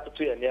ni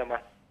atoto ye nema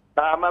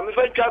na ma me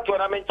fa twa to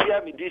na me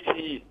chia me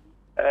DC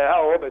a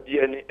o ba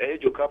bia ni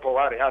ejoka for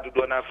ware ha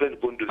dodo na friend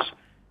bondus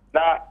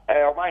na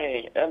o ma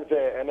hen em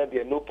say ene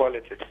de no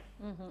politics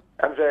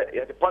em say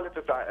ye the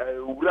politics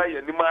ura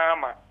ye ni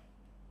ma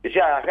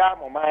isia ha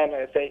mo ma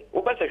na say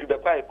o ba se hwe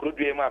kwa e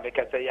krodue mu a me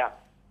ka say ya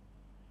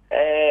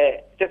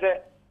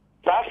tete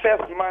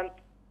first month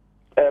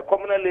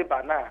communal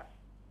labor na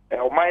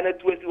o minor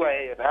 20 wa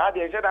na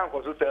dey sheda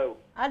nko so tell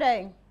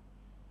adai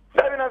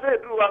Dabi na say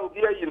do wa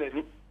obi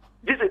ayinani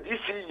this is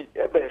DC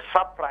e be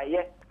fa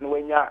praye no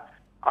wanya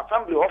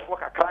assembly of work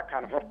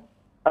akraka no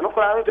ano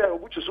kwa no dey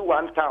obuchu so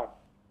one town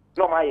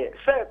no ma ye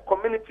say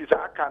communities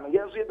aka no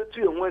yenso e betu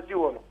enhu asi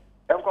wo no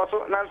enko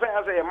so na say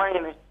ase e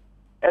man ne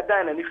e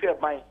dan na ni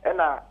hwe man e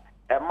na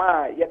e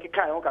ma ye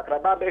keka ho kakra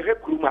ba be hwe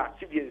kuruma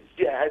sidie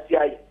si a hasi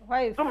aye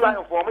so la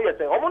inform ye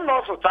say omo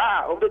no so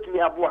ta o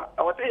betumi aboa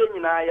o say ye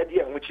nyina ye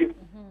de enhu chi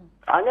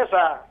anya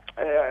sa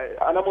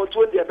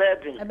anamotu ndi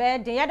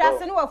ebedin yada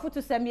se ne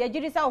wafutu sem ye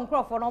giri sa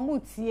onkrofo no mu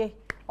tie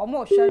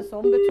omo hwe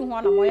so mbetu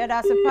ho na mo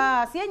yada se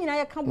pa se nyina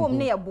ye ka bom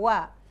ne ye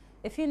boa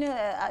efi ne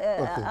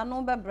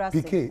anu be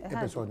brase PK e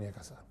person ne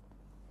kasa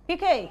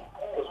PK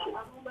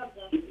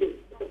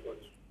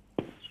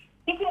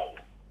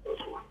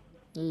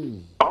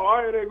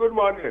Oh, good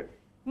morning.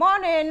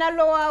 Morning na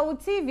lowa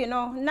TV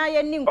no na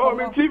ye nim ko. Oh,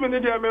 me TV ni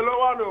dia me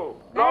lowa no.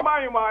 No ma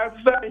yin ma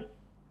say.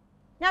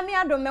 Na me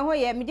adom me ho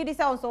ye, me gidi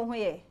sa onso ho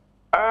ye.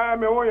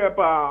 Me ho ye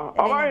pa.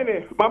 Ama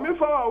ni, ma me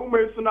fa wa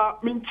umesu na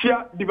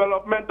minchia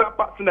developmental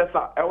partners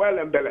a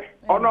welembele.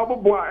 Ono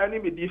bobo a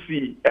eni me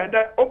DC. And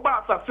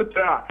oba sa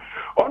setra.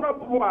 Ono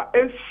bobo a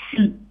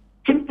SC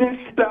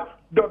Kinsta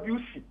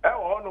WC. E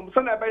ono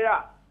mso na be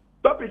ya.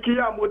 Topic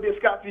ya mo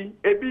discuss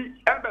ebi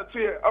embetu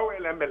ye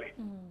welembele.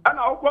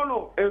 Ana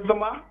okono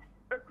ezama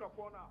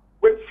ekrofona.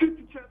 We sit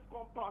teachers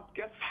compound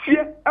get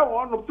fear e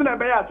ono mso na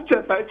be ya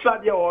teachers a extra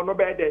dia ono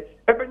be de.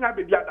 Ebenya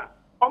be biada.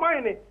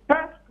 Omayini,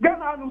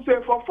 Ghana no say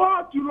for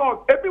far too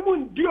long,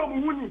 everyone deal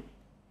with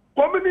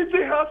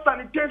community health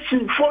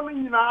sanitation for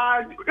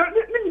na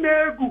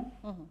egu.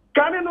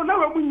 Can no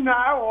na we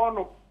na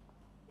ono.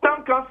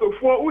 Town council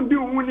for undi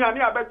wuni ani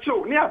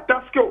abecho, ni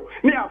atasko,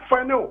 ni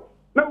afano.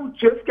 Na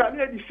ucheska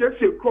ni di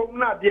sese krom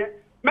na de.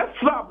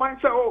 Mesra ban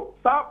say oh,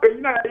 sa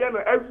na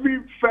every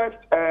first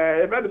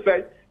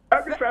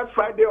every first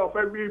Friday of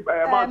every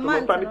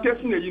month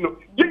sanitation, you know.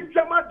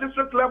 Jama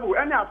district level,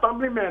 any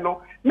assemblyman,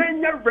 no,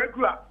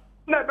 regular.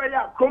 Never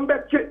ya come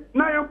back.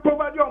 Now you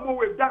provide your more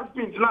with that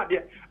things not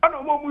there. I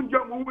don't want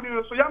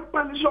to so young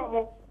punish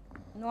more.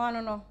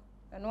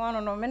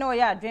 No. Me know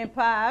ya dream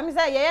pa. I'm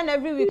say yeah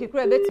every week you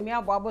could bet me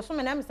about so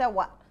me am say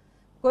what.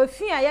 Go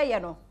fia ya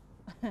no.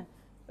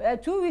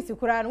 2 weeks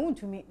kura no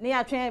to me. Na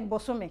ya twen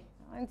bosome.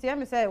 Nti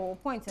am say wo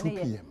point na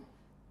ye.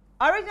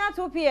 Original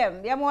 2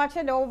 p.m. Ya mo watch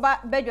the over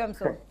bedroom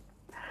so.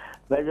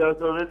 Bejo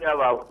so ni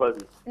aba ko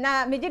bi.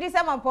 Na me gidi se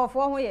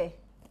mampofo ho ye.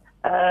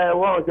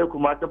 Wo se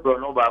kuma to pro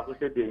no ba ko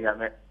se de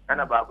nyame.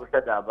 Ana ba ko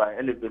se da ba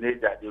ele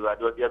beneja de wa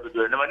do dia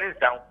bedo na mani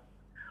nsan.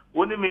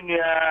 Woni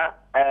minia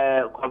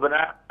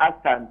kwabana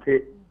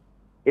asante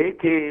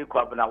AK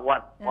kwabana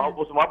 1. Wa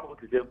bo so ma po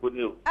te ko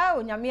ni o. Ah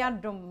nyame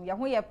adom ye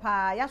ho ye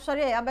pa ya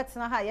sori ya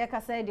betena ha ye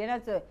kasa de na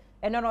to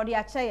eno no de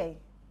ache ye.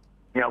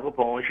 Ya ko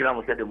pon shira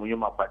mo se de munyo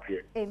ma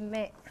patie.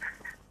 Amen.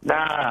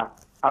 Na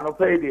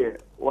anopede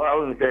wa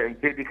o se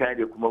nkedi kan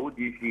de kuma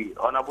udisi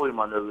onabo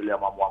emmanuel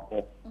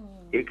amamwako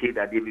eke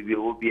da de bibi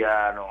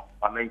obia no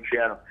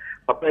amenchia no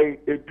papa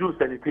edu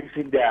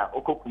sanitation there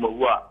okokuma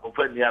wu a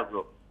ofani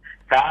agro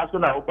ka so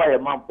na opa ye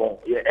mampon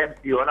ye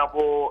MC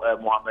onabo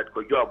Mohammed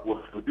Kojo abu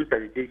edu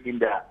sanitation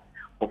there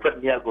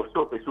ofani agro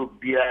so pe so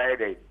bia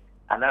ede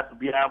anaso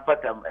bia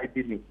patam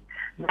edini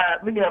na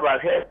mini aba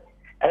he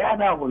aya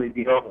na ho ni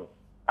di ho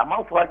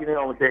amafo agene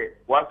no se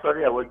wa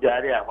sori a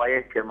wajare a wa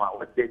ye kema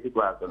wa te ti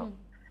gwa no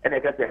ene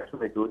ka se so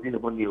me do ni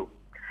mo ni o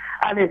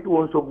ani ti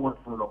won so mo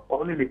no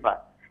o ni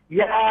lipa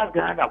ya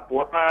Ghana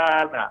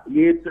pona na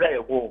ye tra ye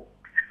ho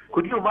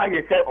could you buy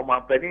yourself o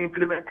man plan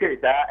implement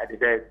that at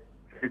the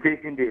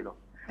station day no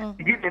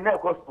give the na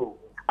cost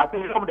I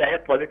think some the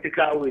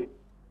political way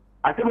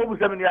I say mo bu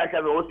se me ni a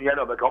sha me o so ya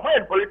no be ka mo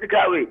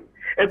political way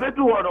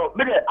ebedu one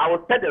me I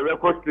will set the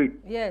record straight.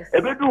 Yes.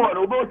 Ebedu one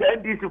obo say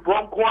NDC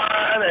from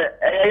kwan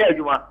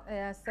adwuma.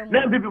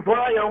 Na MPP for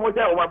ya omo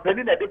say o ma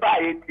peni na de ba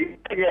eti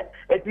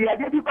ya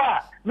de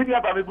ba me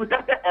dia ba me bu say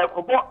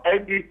ekobo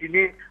NDC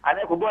ni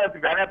ana ekobo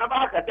MPP ana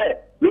ba ka say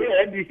we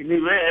NDC ni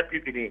we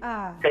MPP ni.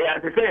 Say ya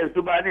say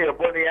so ba ni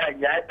ebo ni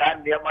ya ta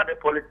ni ma de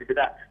politics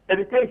da.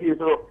 Education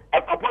so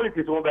a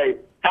politics wo ba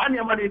ta ni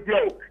ma ni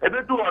dia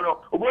ebedu one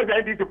obo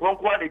say NDC from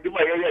kwan ni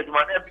duma ya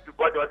adwuma na MPP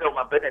for the o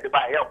ma peni de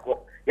ba ya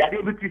ko ya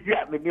de bi tisi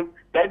a menim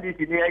NDC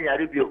ni ya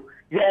review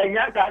ya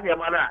nya ta ni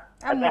ma na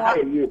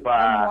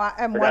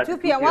emwa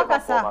tupi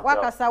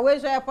wakasa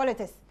wezo ya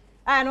politics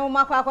no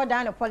makwa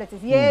down the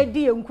politics ye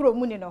di enkuro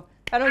mu ni no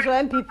eno so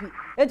MPP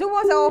etu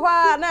wo se wo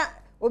kwa na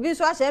obi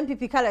so ahye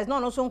MPP colors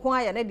no so nko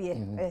aye na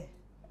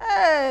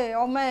de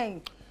oh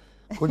man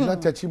Kojina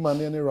Techima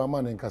ne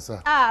Raman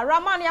nkasa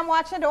Raman ya mo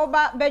ache de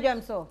oba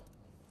Belgium so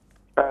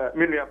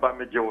Milia ba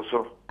meje wo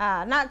so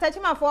na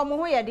Techima fo mo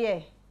ho ye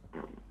de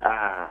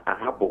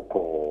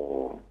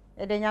ahaboko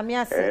de nyame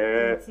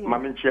ase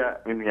maminchia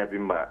minia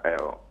bimba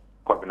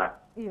kwabna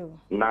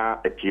na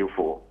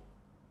etiefo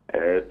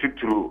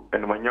tuturu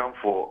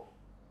enmanyamfo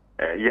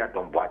ya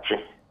domboache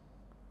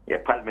ya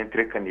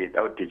parliamentary candidate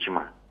out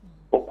Techima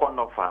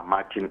okonofa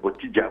Martin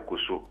Otija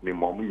kusu mi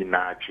momu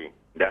nyina achi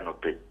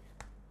danope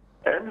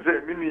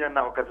emze minia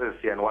na okasa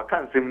sia no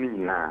wakansem ni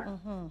nyina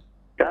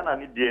Ghana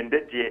ni de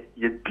ndete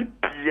ye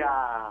pipia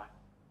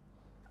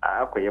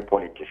akoye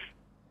politics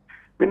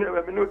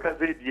minu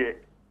kaze die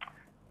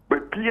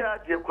but Pia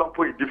de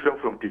kwampo is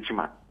different from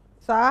Techima.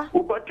 Sir?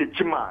 Uba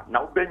Techima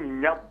na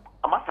ubenya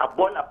amasa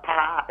bola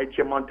pa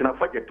eche mountain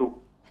for jeto.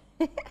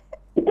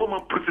 Uba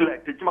man pussy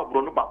like Techima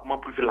brono ba man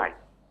pussy like.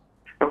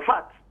 In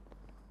fact,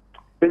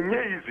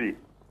 enye easy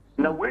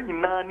na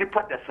when na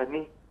nipa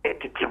dasani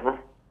etete ho.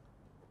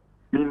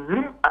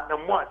 Minim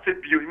anamo ase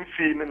bio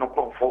nfi ne no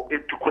konfo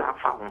etukura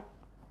fa ho.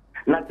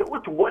 Na de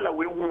wotu bola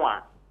we ho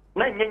a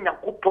na nyenya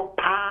kopon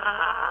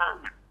pa.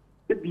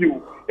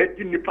 Bio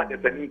eti nipa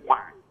dasani kwa.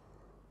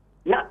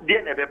 Na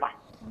die na beba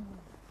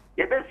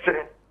ye be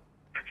sere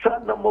sa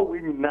na mo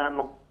we nyina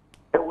no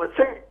e wo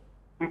se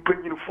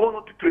mpanyinfo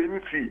no tutu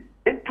enfi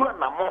entu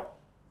anamo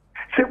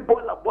se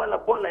bola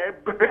e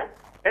bebe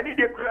eni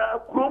de kura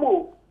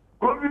kromo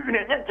vi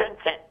ne nyenchen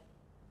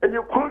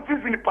eni kromo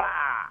vi pa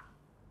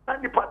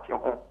ani pati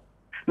ho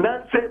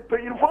na se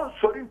mpanyinfo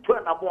sori ntu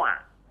anamo a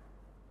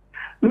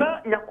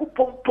na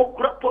yakupon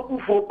pokura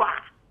pobufo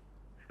ba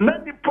na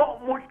ni po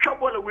mo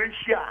twabola we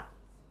hia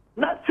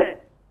na se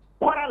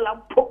kwara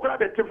lampokura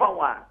betifa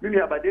wa mini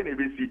abade na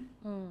besi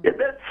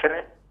ebe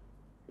sere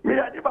mi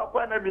adi ba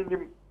kwa na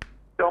minim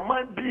the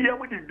man bi ya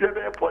mu di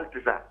debe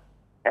politics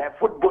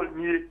football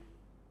ni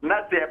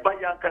na se ba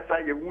ya kasa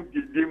ye wu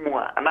di mu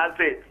a na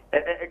se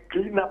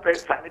clean up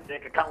sanity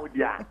ke kan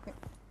odi a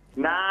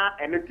na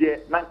ene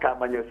de na nka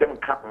manyesem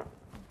ka ho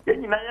ye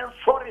nyina ye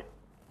sorry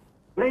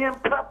na ye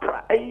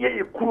prapra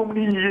ye kurum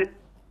ni ye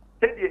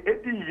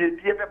edi ye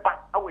die be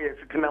ba awe ye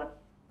fitinam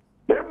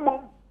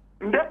emo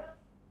nde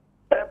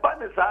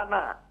bane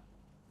sana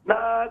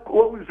na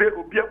wo uze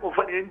obi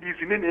akofa na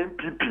NDC ne na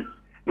MPP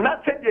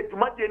na se de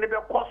tumaje ne be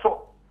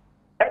koso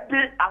edi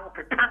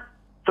ankeka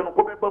so no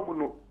ko be bamu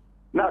no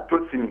na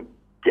tosini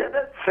ke be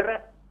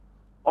sere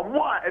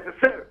omo a e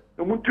se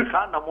omuntu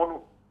sa na mo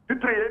no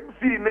titre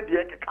MC ne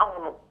de ke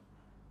kan no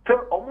se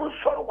omo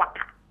soro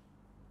waka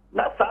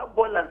na sa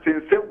bola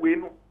sense we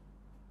no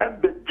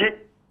embeje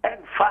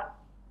enfa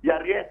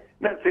yare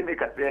na se ne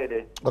ka se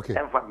de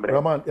enfa mbre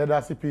Roman ya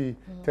da CP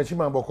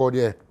Techima boko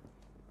de.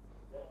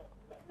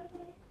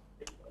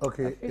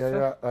 Okay,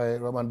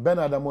 Roman Ben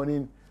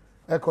Adamonin,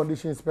 air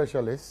conditioning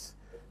specialist.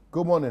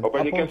 Good morning. Good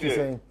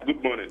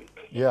morning.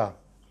 Yeah.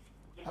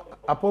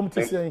 Upon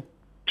to say,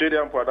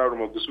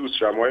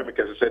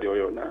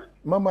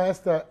 Mama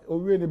Esther,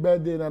 we the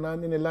birthday and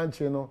I'm in the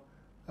lunch, you know.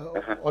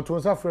 What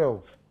was that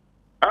for?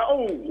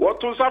 Oh,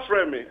 what was that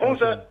for me? On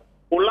the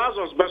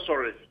Olazos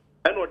Bessory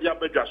and what ya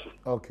bejasu.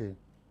 Okay.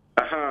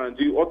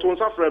 The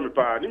Otonsa frame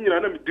pa,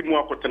 Nina Dimu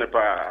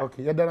Akotenepa.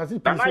 Okay, yeah, that's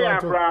it. Naya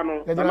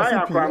Crano,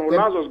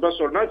 Lazos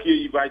Bessor, not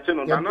you invited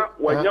on Nana,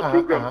 when your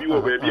program you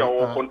will be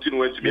or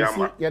continue to be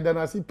a yeah, then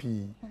I see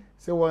P.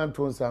 Say one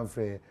to some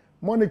fair.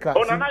 Monica.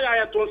 Oh,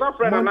 Naya Tonsa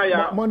friend,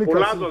 Naya,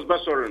 Lazos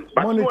Bessorin.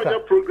 But your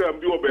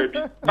program you baby.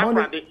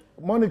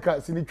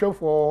 Monica, Sinitra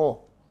for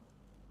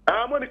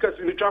Monica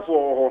Sinitra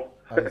for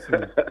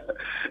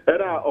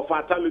and of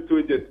Atani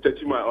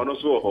Techima on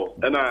also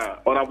and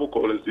honorable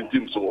callers in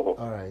Jim so.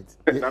 All right.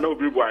 I know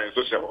people are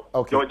social.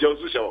 Okay. Your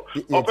social.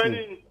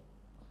 Opening.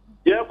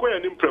 Yeah, quite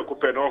an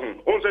imprecopen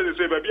on. On says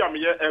say, baby, I'm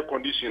here air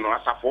conditioner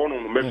as a phone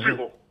on my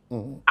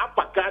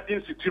Upper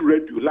Garden City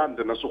Radio Land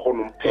and so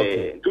on.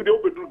 To the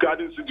Open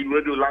Garden City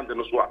Radio Land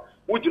and so on.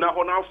 Would you now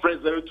on our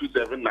friends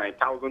 0279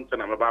 9000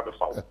 and I'm about to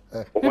fall.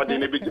 Or what they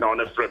never get on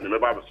a friend, I'm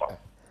about to fall.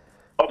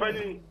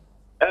 Opening.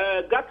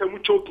 Gata mu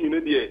choki ne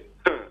de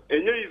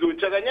enye izo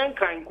nchaganyan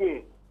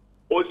kanku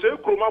o se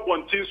kroma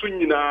bontin so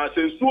nyina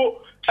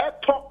sensuo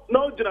eto na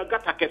ogina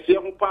gata kese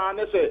ho pa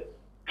ne se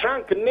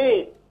tank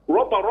ne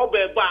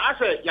rubber ba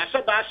ase ya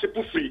se da ship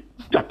free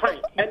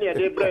Japan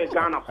ye de break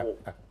Ghana for.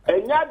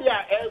 Enya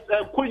dia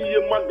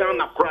koyiye ma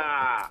Ghana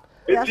kra.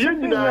 Etie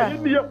nyina ye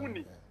ne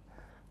huni.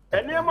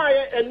 Ene ma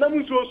ye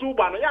enam so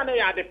ba no ya na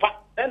ya de pa.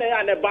 Ene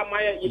ya ne ba ma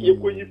ye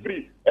koyi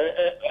free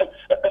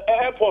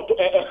airport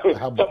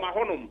sama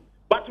honum.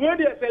 But when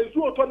they say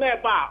so to na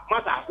ba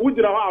masa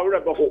ujira ho awre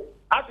be ho.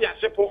 Asi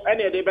ahyepo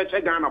ene de be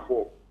che Ghana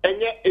for.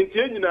 Enye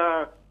etie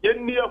nyina ye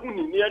ne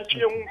huni ne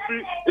antwe hu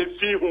free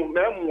efi hu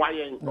na emwa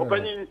yen.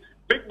 Obanyin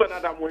big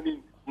banana money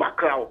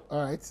mackerel.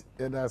 All right,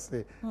 yeah, that's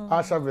it.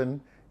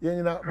 Ashavin,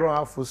 you know,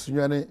 bro, for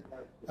Sunyane,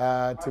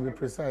 to be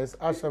precise.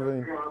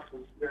 Ashavin,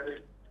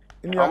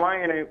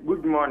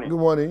 good morning. Good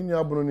morning. In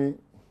your Bruni.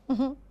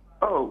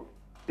 Oh,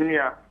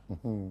 yeah.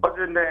 What's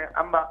in there?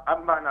 I'm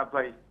na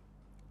play.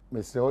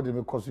 Mr. Odin,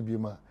 because you be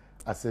my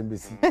assembly.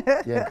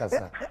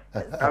 Yankasa.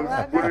 I'm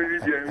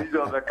going to read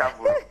the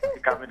couple.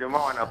 Come the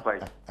morning I play.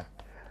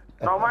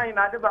 No, mine,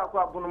 I did about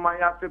what my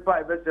after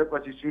pie, better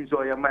what you choose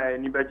or your man,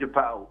 any better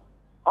power.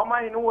 Oh,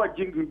 my, know what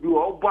jingle do,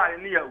 oh, boy,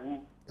 near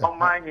who. Oh,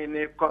 my, in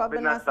a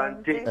combina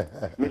sante,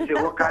 Mr.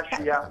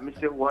 Wakashia,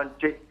 Mr.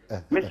 Wante,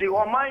 Mr.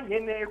 Oh, my,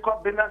 in a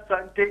combina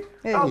sante.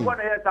 Oh, what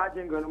a head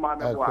jingle,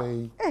 mamma.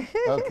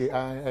 Okay,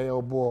 I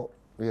boy.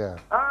 Yeah.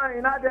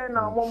 In other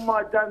now,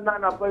 Mamma,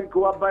 Nana,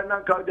 Banco,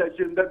 Bananka,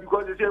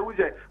 because they say, we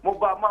say,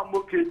 Mobama,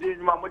 Moki,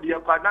 Mamma, dear,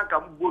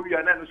 Panaka, Buri,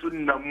 and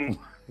Sunamu.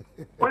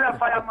 When I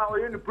fire my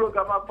way in the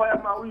program, I fire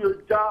my way,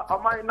 I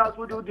might not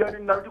do the other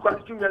now to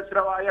continue as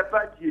I have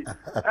party.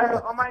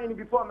 I might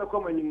before I'm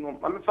coming home.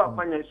 I'm a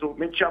family, so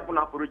make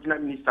Chapuna for original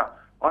minister.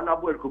 On a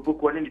board could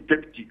book one in the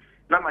deputy.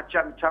 Now my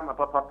chama,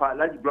 papa,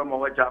 like Brahma,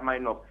 what I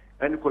might know,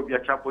 and it could be a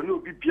chap or no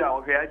PPR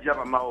or hair jam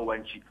a mao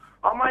when she.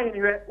 I might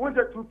anyway, was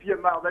a 2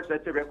 p.m.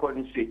 that's a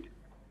recording state.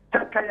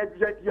 Takaya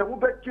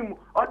Yamubekim,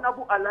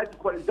 honorable allied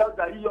qualities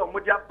that you are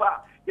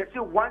Modiapa. You see,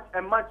 once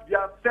a month, we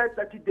are first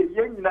Saturday,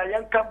 Yen,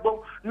 Nayan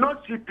Cambo, no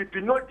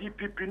CPP, no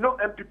DPP, no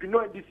MPP, no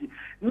NDC.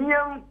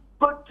 Nian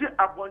Poti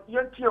upon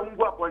Yanti and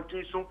Wapon,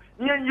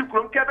 Nian you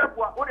can care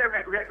about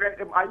whatever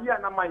I hear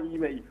on my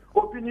email.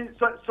 Opinion,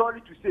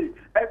 sorry to say,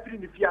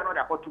 everything if you are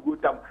not about to go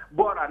down,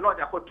 Bora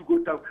not about to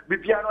go down, be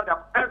not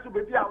about to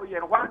be out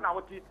here 1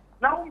 hour.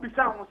 Now, be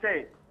sound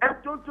say, and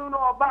don't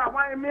know about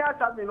why me I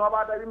tell me no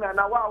about the women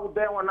now. Wow,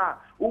 there one now.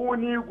 Who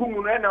need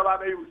Gumu and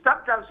about you?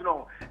 Sometimes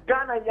no.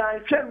 Ghana, ya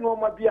shame no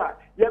more beer.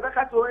 You ever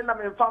cut to end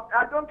in fact.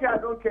 I don't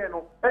care,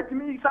 no. Let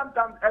me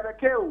sometimes ever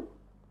care.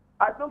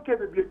 I don't care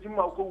the bleaching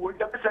of who will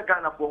get a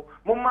Ghana for.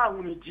 Mama,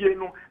 who need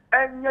you,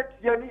 and yet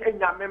Yanni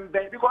and Yamen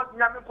Ben because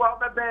Yamen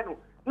Kwaba Beno.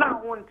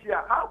 Now, one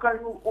tear. How can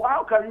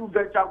you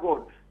venture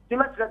God?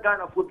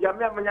 Ghana for the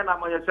American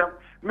myself,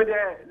 made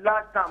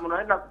last time when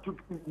I have to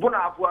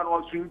Bonafua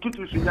or swing to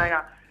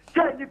Sunaya.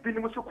 Tell you,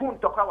 Pinusu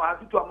talk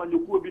about to a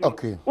Manuku.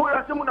 Okay. Who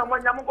are some of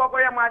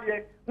Yamuka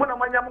Madi? One of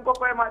my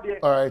Yamuka Madi.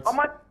 All right.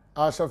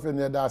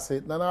 Ashafin, that's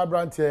it. Nana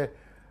Brante,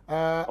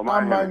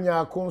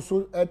 Amanya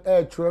consul at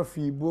air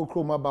trophy,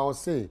 Bokrom about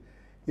say.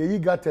 You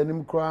got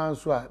an crown,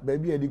 so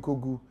baby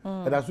Edikogu,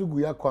 and as you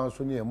go,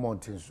 council near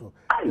mountain, so.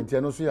 And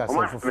Tenosu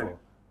yourself for.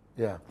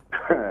 Yeah.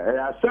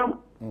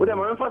 Some. But I'm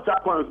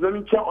emphasizing on let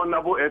me check on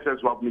Nabo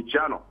SS of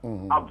Michano.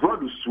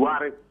 Abroad to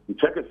Suare,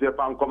 check a safe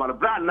and come on a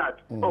brand nut.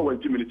 Oh, when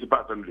 2 minutes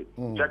past assembly.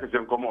 Check a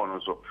safe come on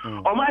also.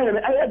 Oh, my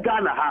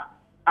Ghana ha.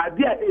 I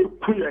dare a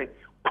queer,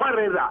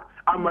 Quarera,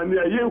 and my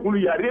near you who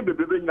are able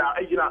to bring now.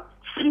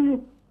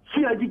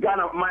 See, I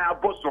Ghana, my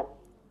apostle.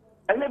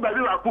 And never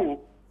do a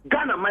cool.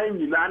 Ghana, my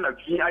Nana,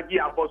 see, I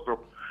apostle.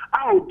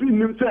 I'll be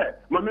him, sir.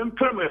 My men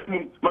permit,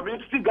 my men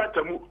still got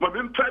a move, my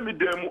men permit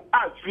them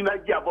as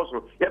Finagi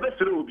apostle. You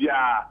better be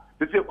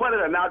they say quite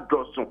an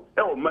outdoor son.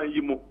 Oh, my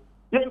you.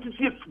 You to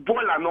see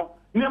boiler no.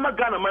 Never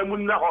Ghana, my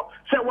moon now.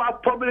 Say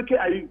what publicly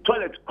I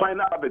toilet quite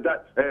out of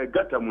that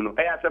gatamuno.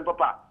 I asked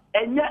papa.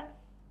 And yet,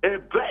 a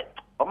bread.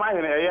 Oh, my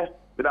hair.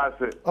 That's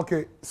it.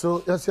 Okay,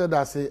 so yes,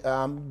 that's it.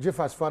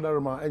 Jeffers father,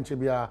 and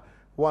Chibia,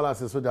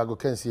 Wallace, so that go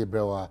can see a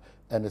brewer.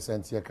 And the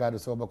Sentia card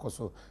is over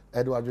Coso,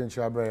 Edward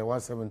Chabre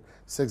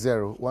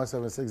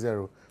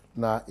 1760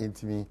 na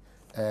intimi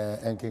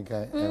and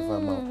Kinka and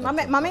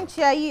Mamma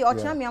Chia or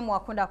Chamia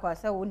Mwakunda,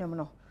 say,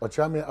 no. Or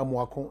Chamia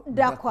Amwako.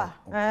 Dakwa.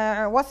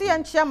 Was he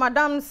and Chia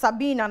Madame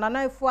Sabina and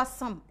I for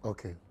some?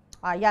 Okay.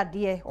 Yeah,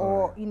 dear,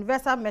 or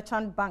Investor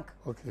Merchant Bank.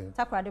 Okay.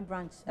 Takrade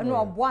branch. And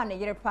no one a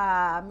year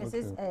pa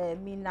Mrs.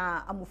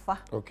 Mina Amufa.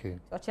 Okay.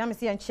 Or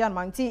Chamisi and Chia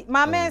Manti.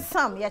 Mamma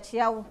Sam,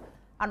 Yachia.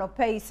 And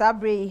pay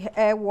Sabri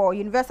war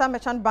Universal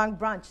Merchant Bank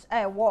branch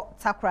war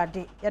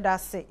Takrade.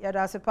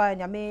 Yadase pa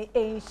nyame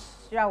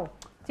show.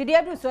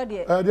 Today do so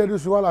dear. They do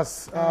so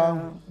as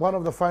one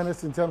of the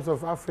finest in terms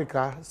of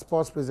Africa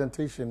sports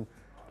presentation,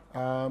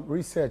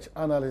 research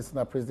analyst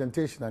na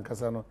presentation and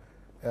kasano